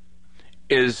soon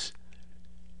is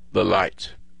the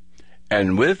light.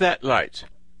 And with that light,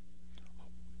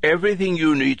 everything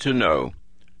you need to know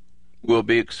will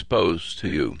be exposed to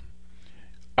you.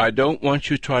 I don't want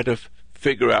you to try to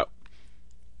figure out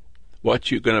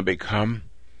what you're going to become.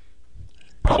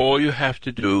 All you have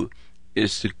to do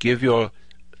is to give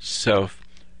yourself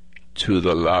to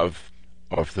the love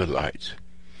of the light.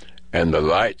 And the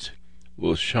light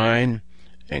will shine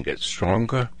and get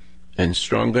stronger and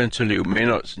stronger until you may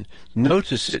not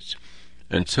notice it,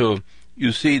 until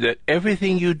you see that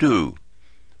everything you do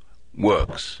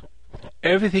works.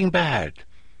 Everything bad,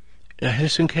 now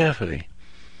listen carefully,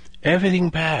 everything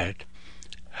bad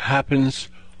happens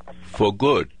for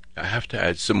good. I have to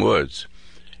add some words.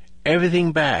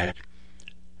 Everything bad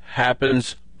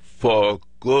happens for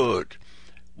good.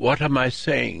 What am I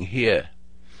saying here?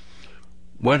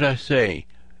 What I say,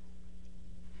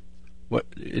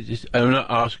 I'm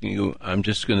not asking you, I'm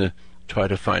just going to try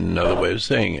to find another way of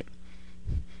saying it.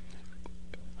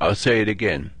 I'll say it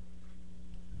again.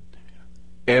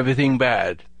 Everything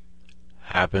bad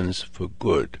happens for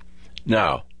good.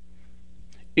 Now,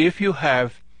 if you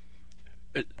have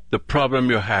the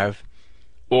problem you have,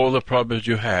 all the problems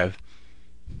you have,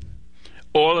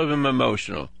 all of them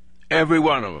emotional, every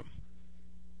one of them,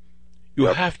 you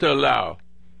have to allow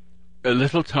a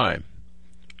little time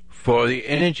for the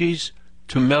energies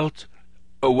to melt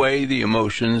away the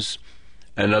emotions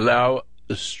and allow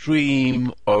a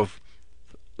stream of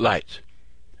light.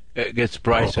 It gets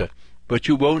brighter, but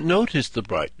you won't notice the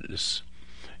brightness.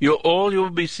 All you'll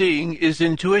be seeing is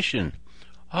intuition.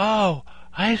 Oh,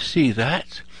 I see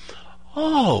that.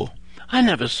 Oh, I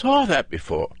never saw that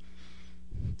before.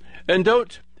 And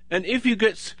if you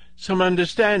get some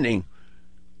understanding,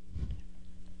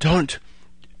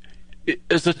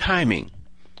 there's a timing.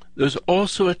 There's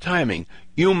also a timing.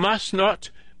 You must not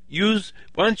use,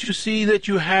 once you see that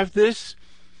you have this,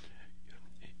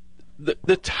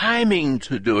 the timing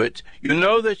to do it, you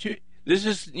know that you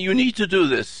need to do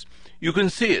this. You can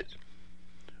see it.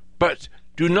 But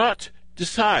do not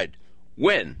decide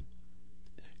when.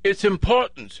 It's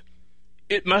important.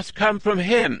 It must come from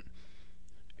him.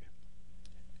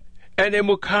 And it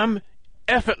will come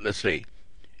effortlessly.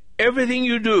 Everything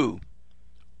you do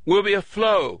will be a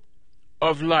flow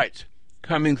of light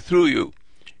coming through you.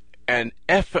 An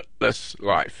effortless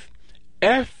life.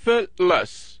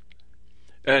 Effortless.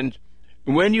 And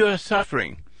when you are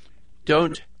suffering,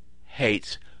 don't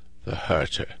hate the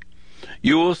hurter.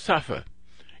 You will suffer.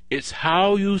 It's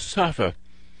how you suffer.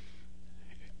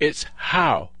 It's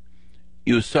how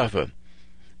you suffer.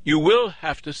 You will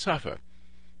have to suffer.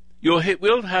 You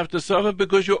will have to suffer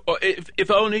because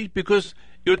if only because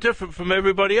you're different from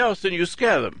everybody else and you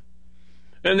scare them.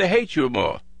 And they hate you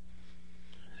more.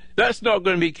 That's not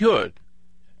going to be cured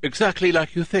exactly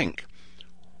like you think.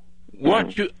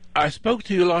 I spoke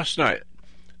to you last night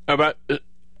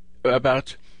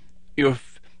about your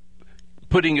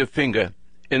putting your finger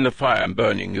in the fire and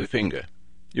burning your finger.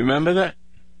 You remember that?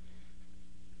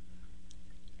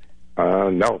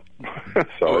 No.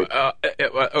 Sorry.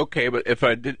 Okay, but if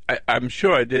I did, I'm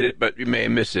sure I did it, but you may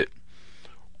miss it.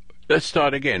 Let's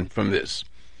start again from this.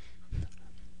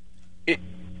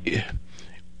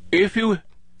 If you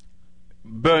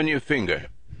burn your finger,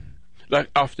 like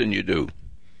often you do,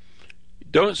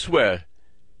 don't swear,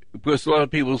 because a lot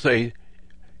of people say,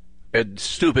 a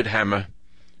stupid hammer.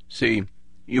 See,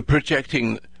 you're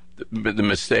projecting the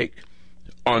mistake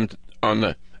on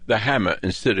the hammer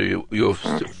instead of your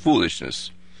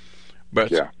foolishness.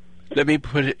 But let me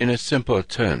put it in a simpler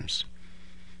terms.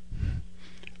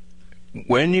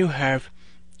 When you have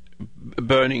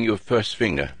burning your first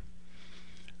finger,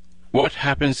 what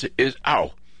happens is,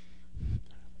 ow.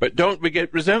 But don't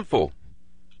get resentful.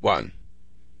 One.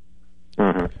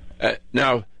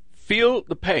 Now, feel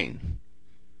the pain.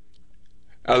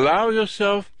 Allow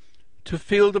yourself to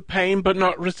feel the pain, but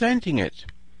not resenting it.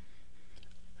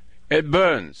 It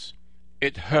burns.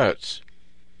 It hurts.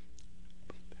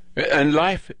 And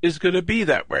life is going to be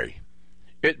that way.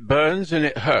 It burns and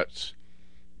it hurts.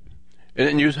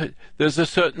 And there's a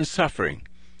certain suffering.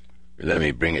 Let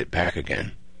me bring it back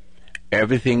again.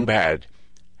 Everything bad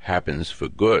happens for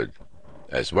good.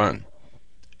 That's one.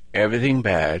 Everything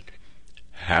bad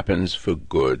happens for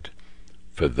good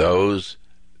for those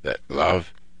that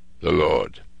love the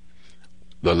Lord.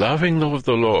 The loving of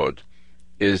the Lord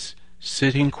is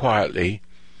sitting quietly,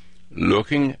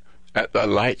 looking at the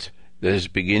light that is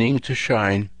beginning to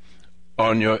shine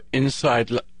on your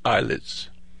inside eyelids.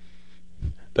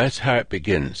 That's how it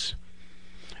begins.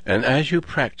 And as you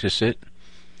practice it,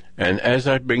 and as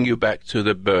I bring you back to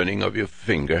the burning of your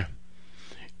finger,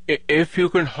 if you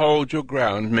can hold your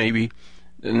ground, maybe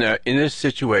in this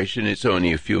situation it's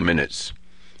only a few minutes,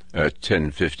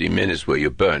 10, 15 minutes where you're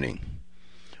burning.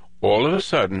 All of a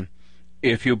sudden,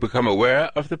 if you become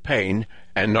aware of the pain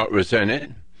and not resent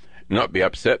it, not be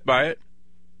upset by it,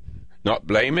 not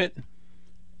blame it,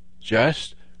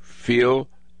 just feel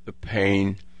the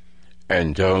pain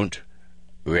and don't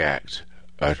react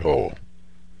at all.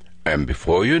 And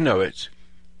before you know it,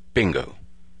 bingo,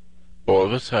 all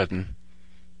of a sudden,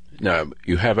 now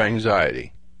you have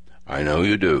anxiety. I know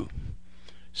you do.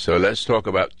 So let's talk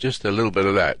about just a little bit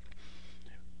of that.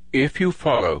 If you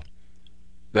follow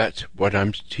that's what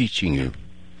I'm teaching you,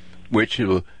 which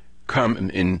will come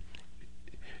in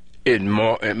a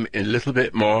little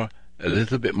bit more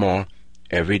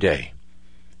every day.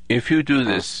 If you do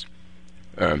this,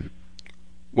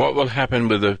 what will happen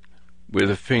with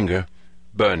a finger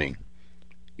burning?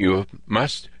 You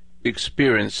must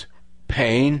experience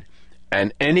pain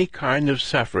and any kind of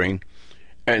suffering,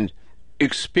 and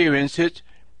experience it,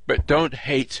 but don't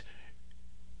hate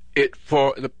it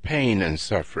for the pain and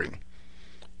suffering.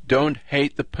 Don't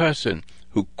hate the person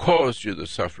who caused you the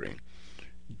suffering.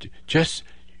 Just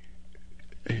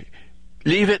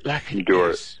leave it like it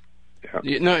is.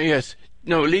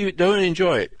 No, leave it. Don't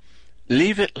enjoy it.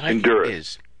 Leave it like Endure it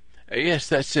is. Yes,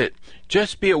 that's it.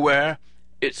 Just be aware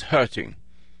it's hurting,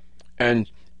 and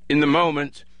in the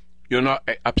moment you're not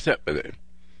upset with it.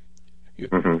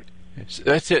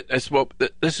 That's it.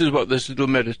 This is what this little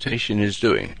meditation is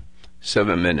doing.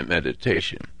 7-minute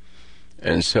meditation.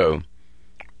 And so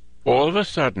all of a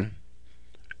sudden,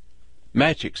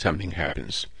 something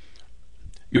happens.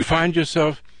 You find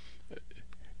yourself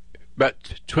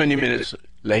about 20 minutes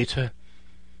later,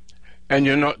 and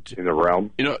you're not in the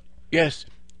realm. You know, yes.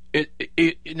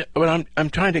 Well, I'm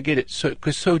trying to get it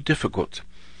because so difficult.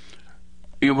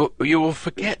 You will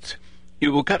forget.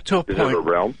 You will get to a point. Is it a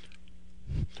realm?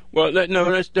 Well,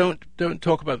 let's don't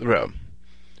talk about the realm.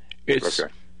 It's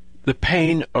the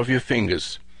pain of your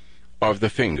fingers, of the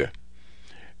finger.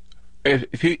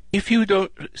 If you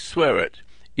don't swear it,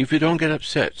 if you don't get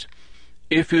upset,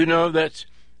 if you know that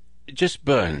it just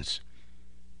burns,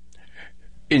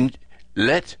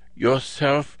 let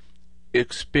yourself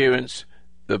experience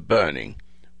the burning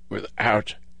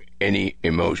without any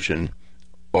emotion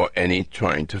or any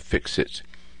trying to fix it,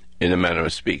 in a manner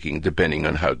of speaking, depending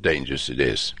on how dangerous it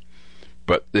is.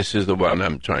 But this is the one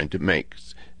I'm trying to make.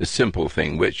 A simple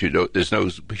thing, which there's no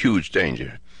huge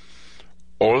danger.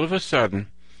 All of a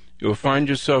sudden, you'll find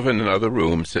yourself in another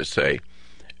room, let's say,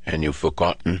 and you've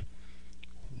forgotten.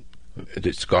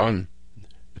 It's gone.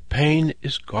 The pain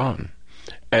is gone.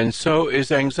 And so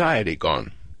is anxiety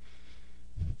gone.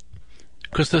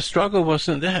 Because the struggle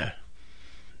wasn't there.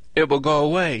 It will go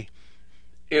away.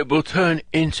 It will turn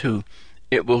into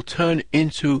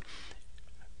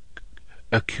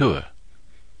a cure.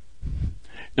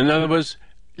 In other words,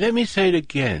 let me say it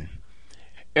again.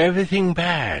 Everything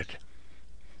bad,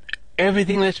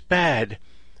 everything that's bad,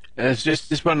 and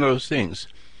it's one of those things.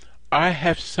 I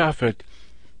have suffered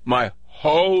my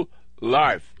whole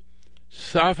life.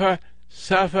 Suffer,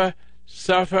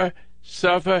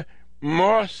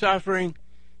 more suffering.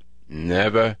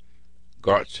 Never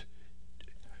got.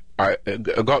 I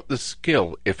got the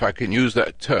skill, if I can use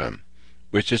that term,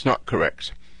 which is not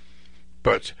correct.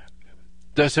 But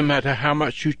doesn't matter how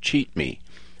much you cheat me,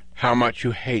 how much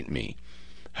you hate me,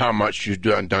 how much you've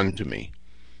done to me.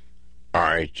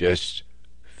 I just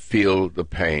feel the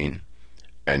pain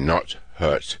and not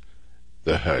hurt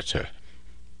the hurter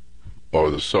or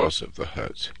the source of the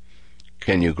hurt.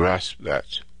 Can you grasp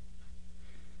that?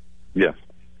 Yes.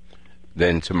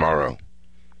 Then tomorrow,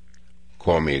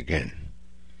 call me again.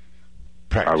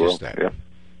 Practice I will, that. yeah.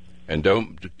 And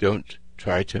don't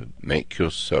try to make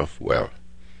yourself well.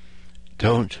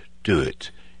 Don't do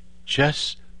it.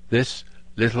 Just this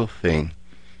little thing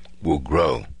will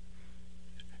grow,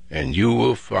 and you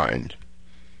will find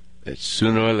that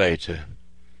sooner or later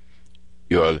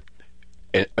your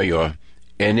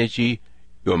energy,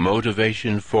 your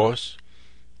motivation force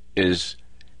is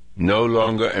no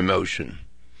longer emotion,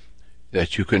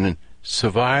 that you can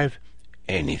survive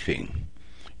anything.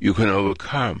 You can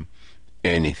overcome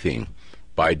anything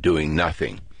by doing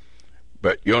nothing.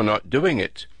 But you're not doing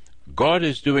it. God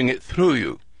is doing it through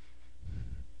you.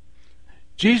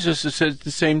 Jesus has said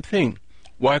the same thing.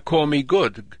 Why call me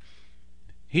good?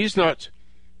 He doesn't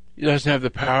have the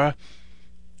power.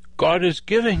 God is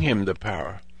giving him the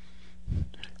power.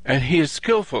 And he is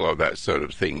skillful of that sort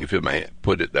of thing, if you may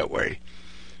put it that way.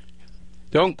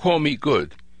 Don't call me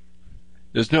good.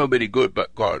 There's nobody good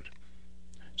but God.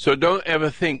 So don't ever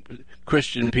think,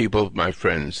 Christian people, my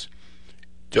friends,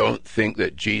 don't think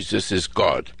that Jesus is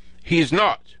God. He's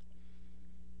not.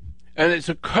 And it's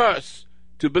a curse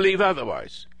to believe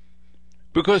otherwise,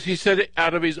 because he said it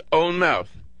out of his own mouth.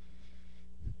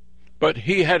 But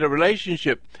he had a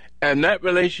relationship, and that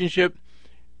relationship,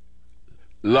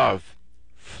 love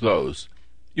flows.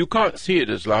 You can't see it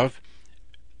as love.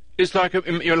 It's like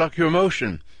your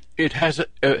emotion. It has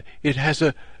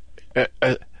a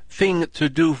thing to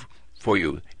do for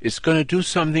you. It's going to do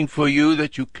something for you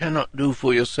that you cannot do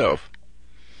for yourself.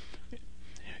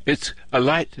 It's a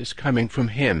light that's coming from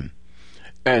him.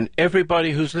 And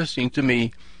everybody who's listening to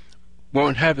me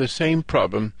won't have the same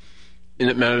problem, in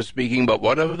a manner of speaking, but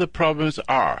whatever the problems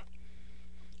are,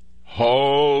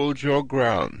 hold your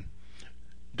ground.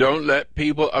 Don't let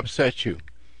people upset you.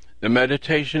 The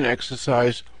meditation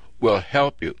exercise will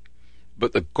help you,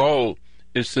 but the goal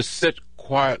is to sit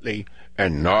quietly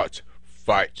and not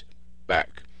fight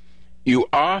back. You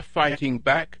are fighting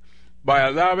back by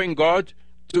allowing God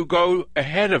to go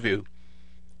ahead of you.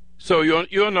 So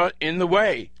you're not in the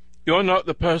way. You're not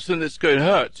the person that's going to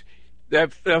hurt.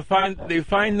 They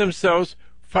find themselves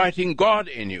fighting God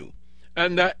in you,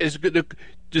 and that is going to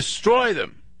destroy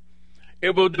them.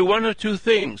 It will do one of two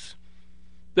things.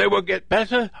 They will get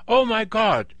better. Oh my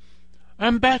God,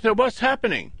 I'm better. What's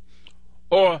happening?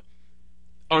 Or,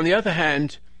 on the other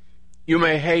hand, you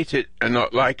may hate it and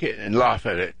not like it and laugh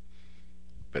at it,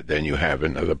 but then you have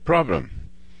another problem.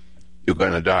 You're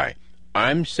going to die.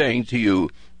 I'm saying to you,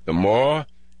 the more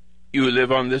you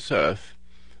live on this earth,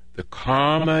 the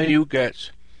calmer you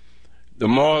get, the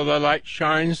more the light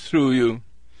shines through you,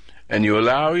 and you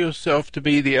allow yourself to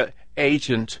be the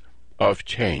agent of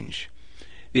change.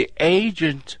 The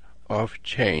agent of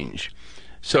change.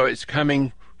 So it's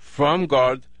coming from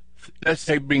God. Let's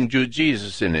say bring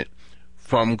Jesus in it.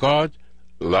 From God,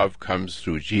 love comes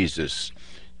through Jesus.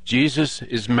 Jesus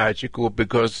is magical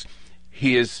because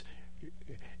he has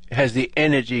the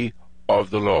energy of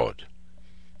the Lord.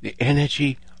 The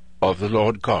energy of the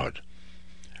Lord God.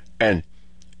 And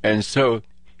so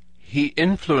he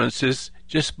influences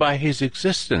just by his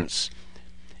existence.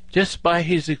 Just by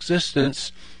his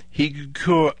existence, he can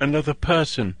cure another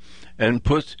person and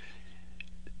put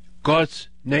God's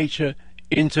nature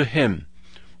into him.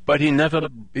 But he never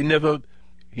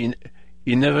he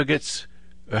never gets,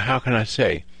 how can I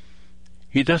say,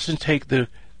 he doesn't take the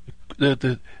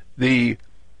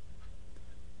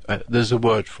there's a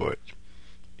word for it.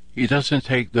 He doesn't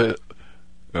take the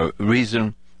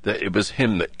reason that it was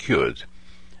him that cured.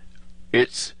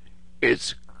 It's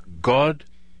God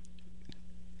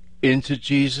into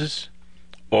Jesus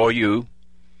or you,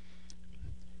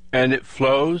 and it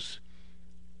flows,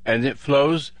 and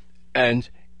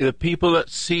the people that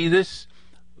see this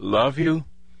love you,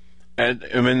 and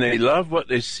when they love what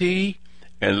they see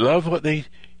and love what they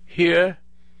hear,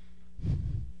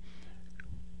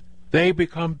 they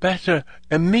become better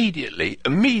immediately.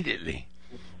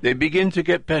 They begin to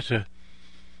get better.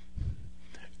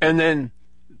 And then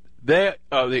they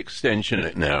are the extension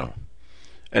now.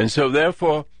 And so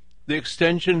therefore, the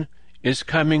extension is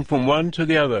coming from one to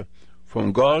the other,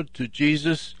 from God to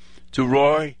Jesus, to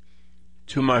Roy,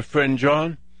 to my friend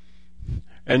John.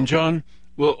 And John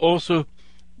will also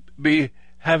be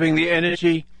having the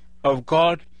energy of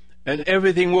God, and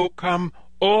everything will come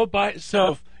all by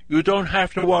itself. You don't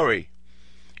have to worry.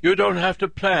 You don't have to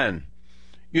plan.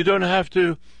 You don't have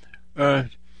to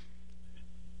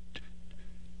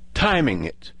timing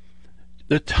it.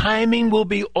 The timing will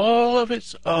be all of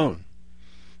its own.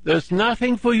 There's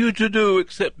nothing for you to do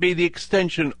except be the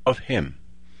extension of Him.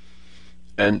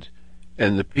 And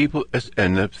the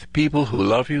people who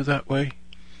love you that way,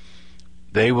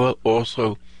 they will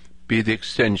also be the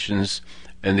extensions,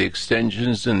 and the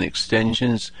extensions and the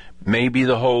extensions. Maybe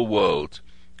the whole world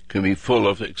can be full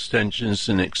of extensions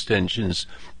and extensions,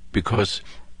 because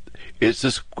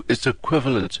it's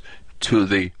equivalent to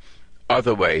the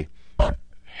other way: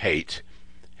 hate,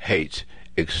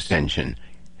 extension,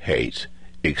 hate,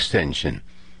 extension.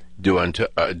 Do unto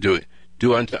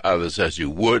others as you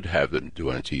would have them do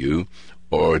unto you,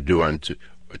 or do unto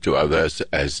others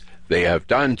as they have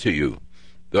done to you.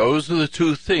 Those are the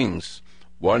two things.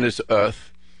 One is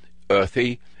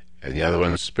earthy, and the other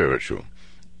one is spiritual.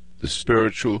 The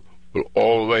spiritual will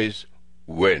always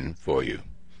win for you.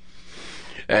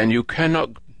 And you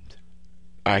cannot,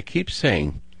 I keep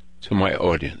saying to my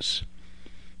audience,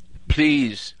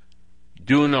 please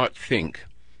do not think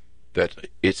that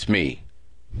it's me.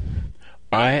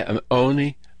 I am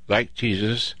only, like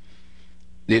Jesus,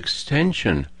 the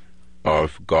extension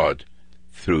of God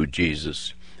through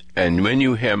Jesus. And when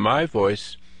you hear my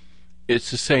voice,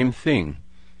 it's the same thing.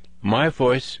 My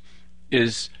voice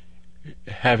is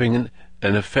having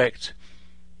an effect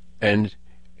and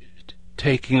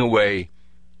taking away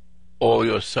all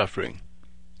your suffering.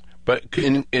 But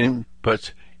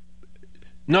but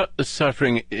not the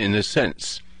suffering in a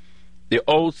sense, the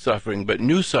old suffering, but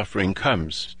new suffering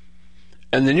comes.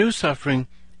 And the new suffering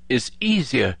is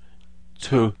easier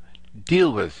to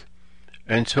deal with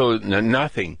until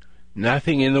nothing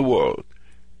in the world,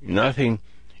 nothing,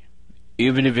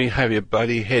 even if you have your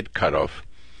bloody head cut off,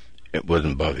 it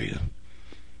wouldn't bother you.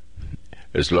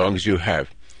 As long as you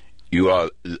are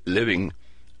living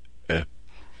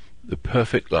the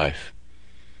perfect life,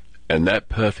 and that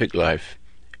perfect life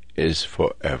is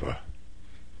forever.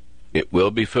 It will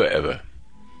be forever.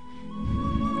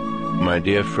 My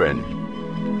dear friend,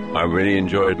 I really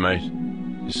enjoyed my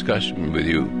discussion with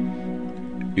you.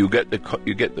 You get the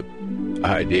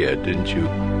idea, didn't you,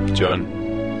 John?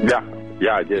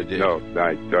 Yeah, I did. No,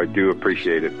 I do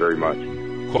appreciate it very much.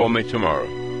 Call me tomorrow.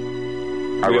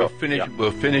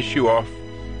 We'll finish you off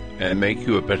and make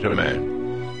you a better man.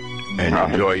 And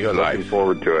enjoy your life. Looking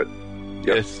forward to it.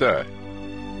 Yep. Yes, sir.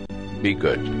 Be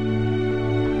good.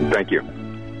 Thank you.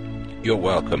 You're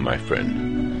welcome, my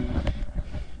friend.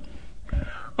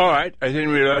 All right, I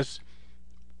didn't realize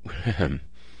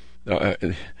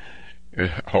the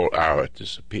whole hour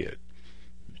disappeared.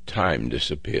 Time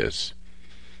disappears.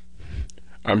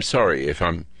 I'm sorry if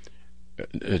I'm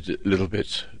a little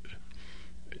bit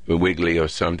wiggly or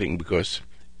something, because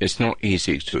it's not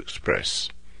easy to express.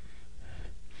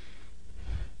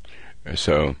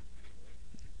 So,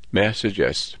 may I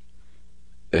suggest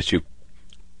that you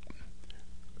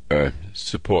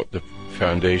support the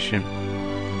foundation?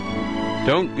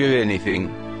 Don't give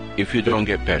anything if you don't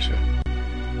get better.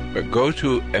 But go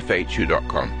to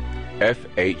FHU.com,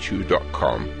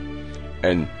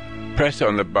 and press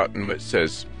on the button that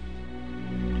says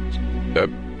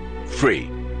free.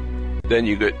 Then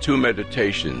you get 2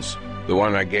 meditations, the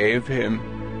one I gave him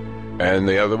and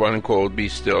the other one called Be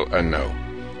Still and Know.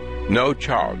 No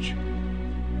charge.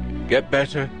 Get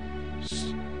better,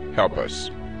 help us.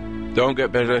 Don't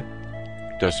get better,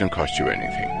 doesn't cost you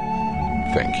anything.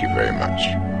 Thank you very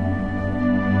much.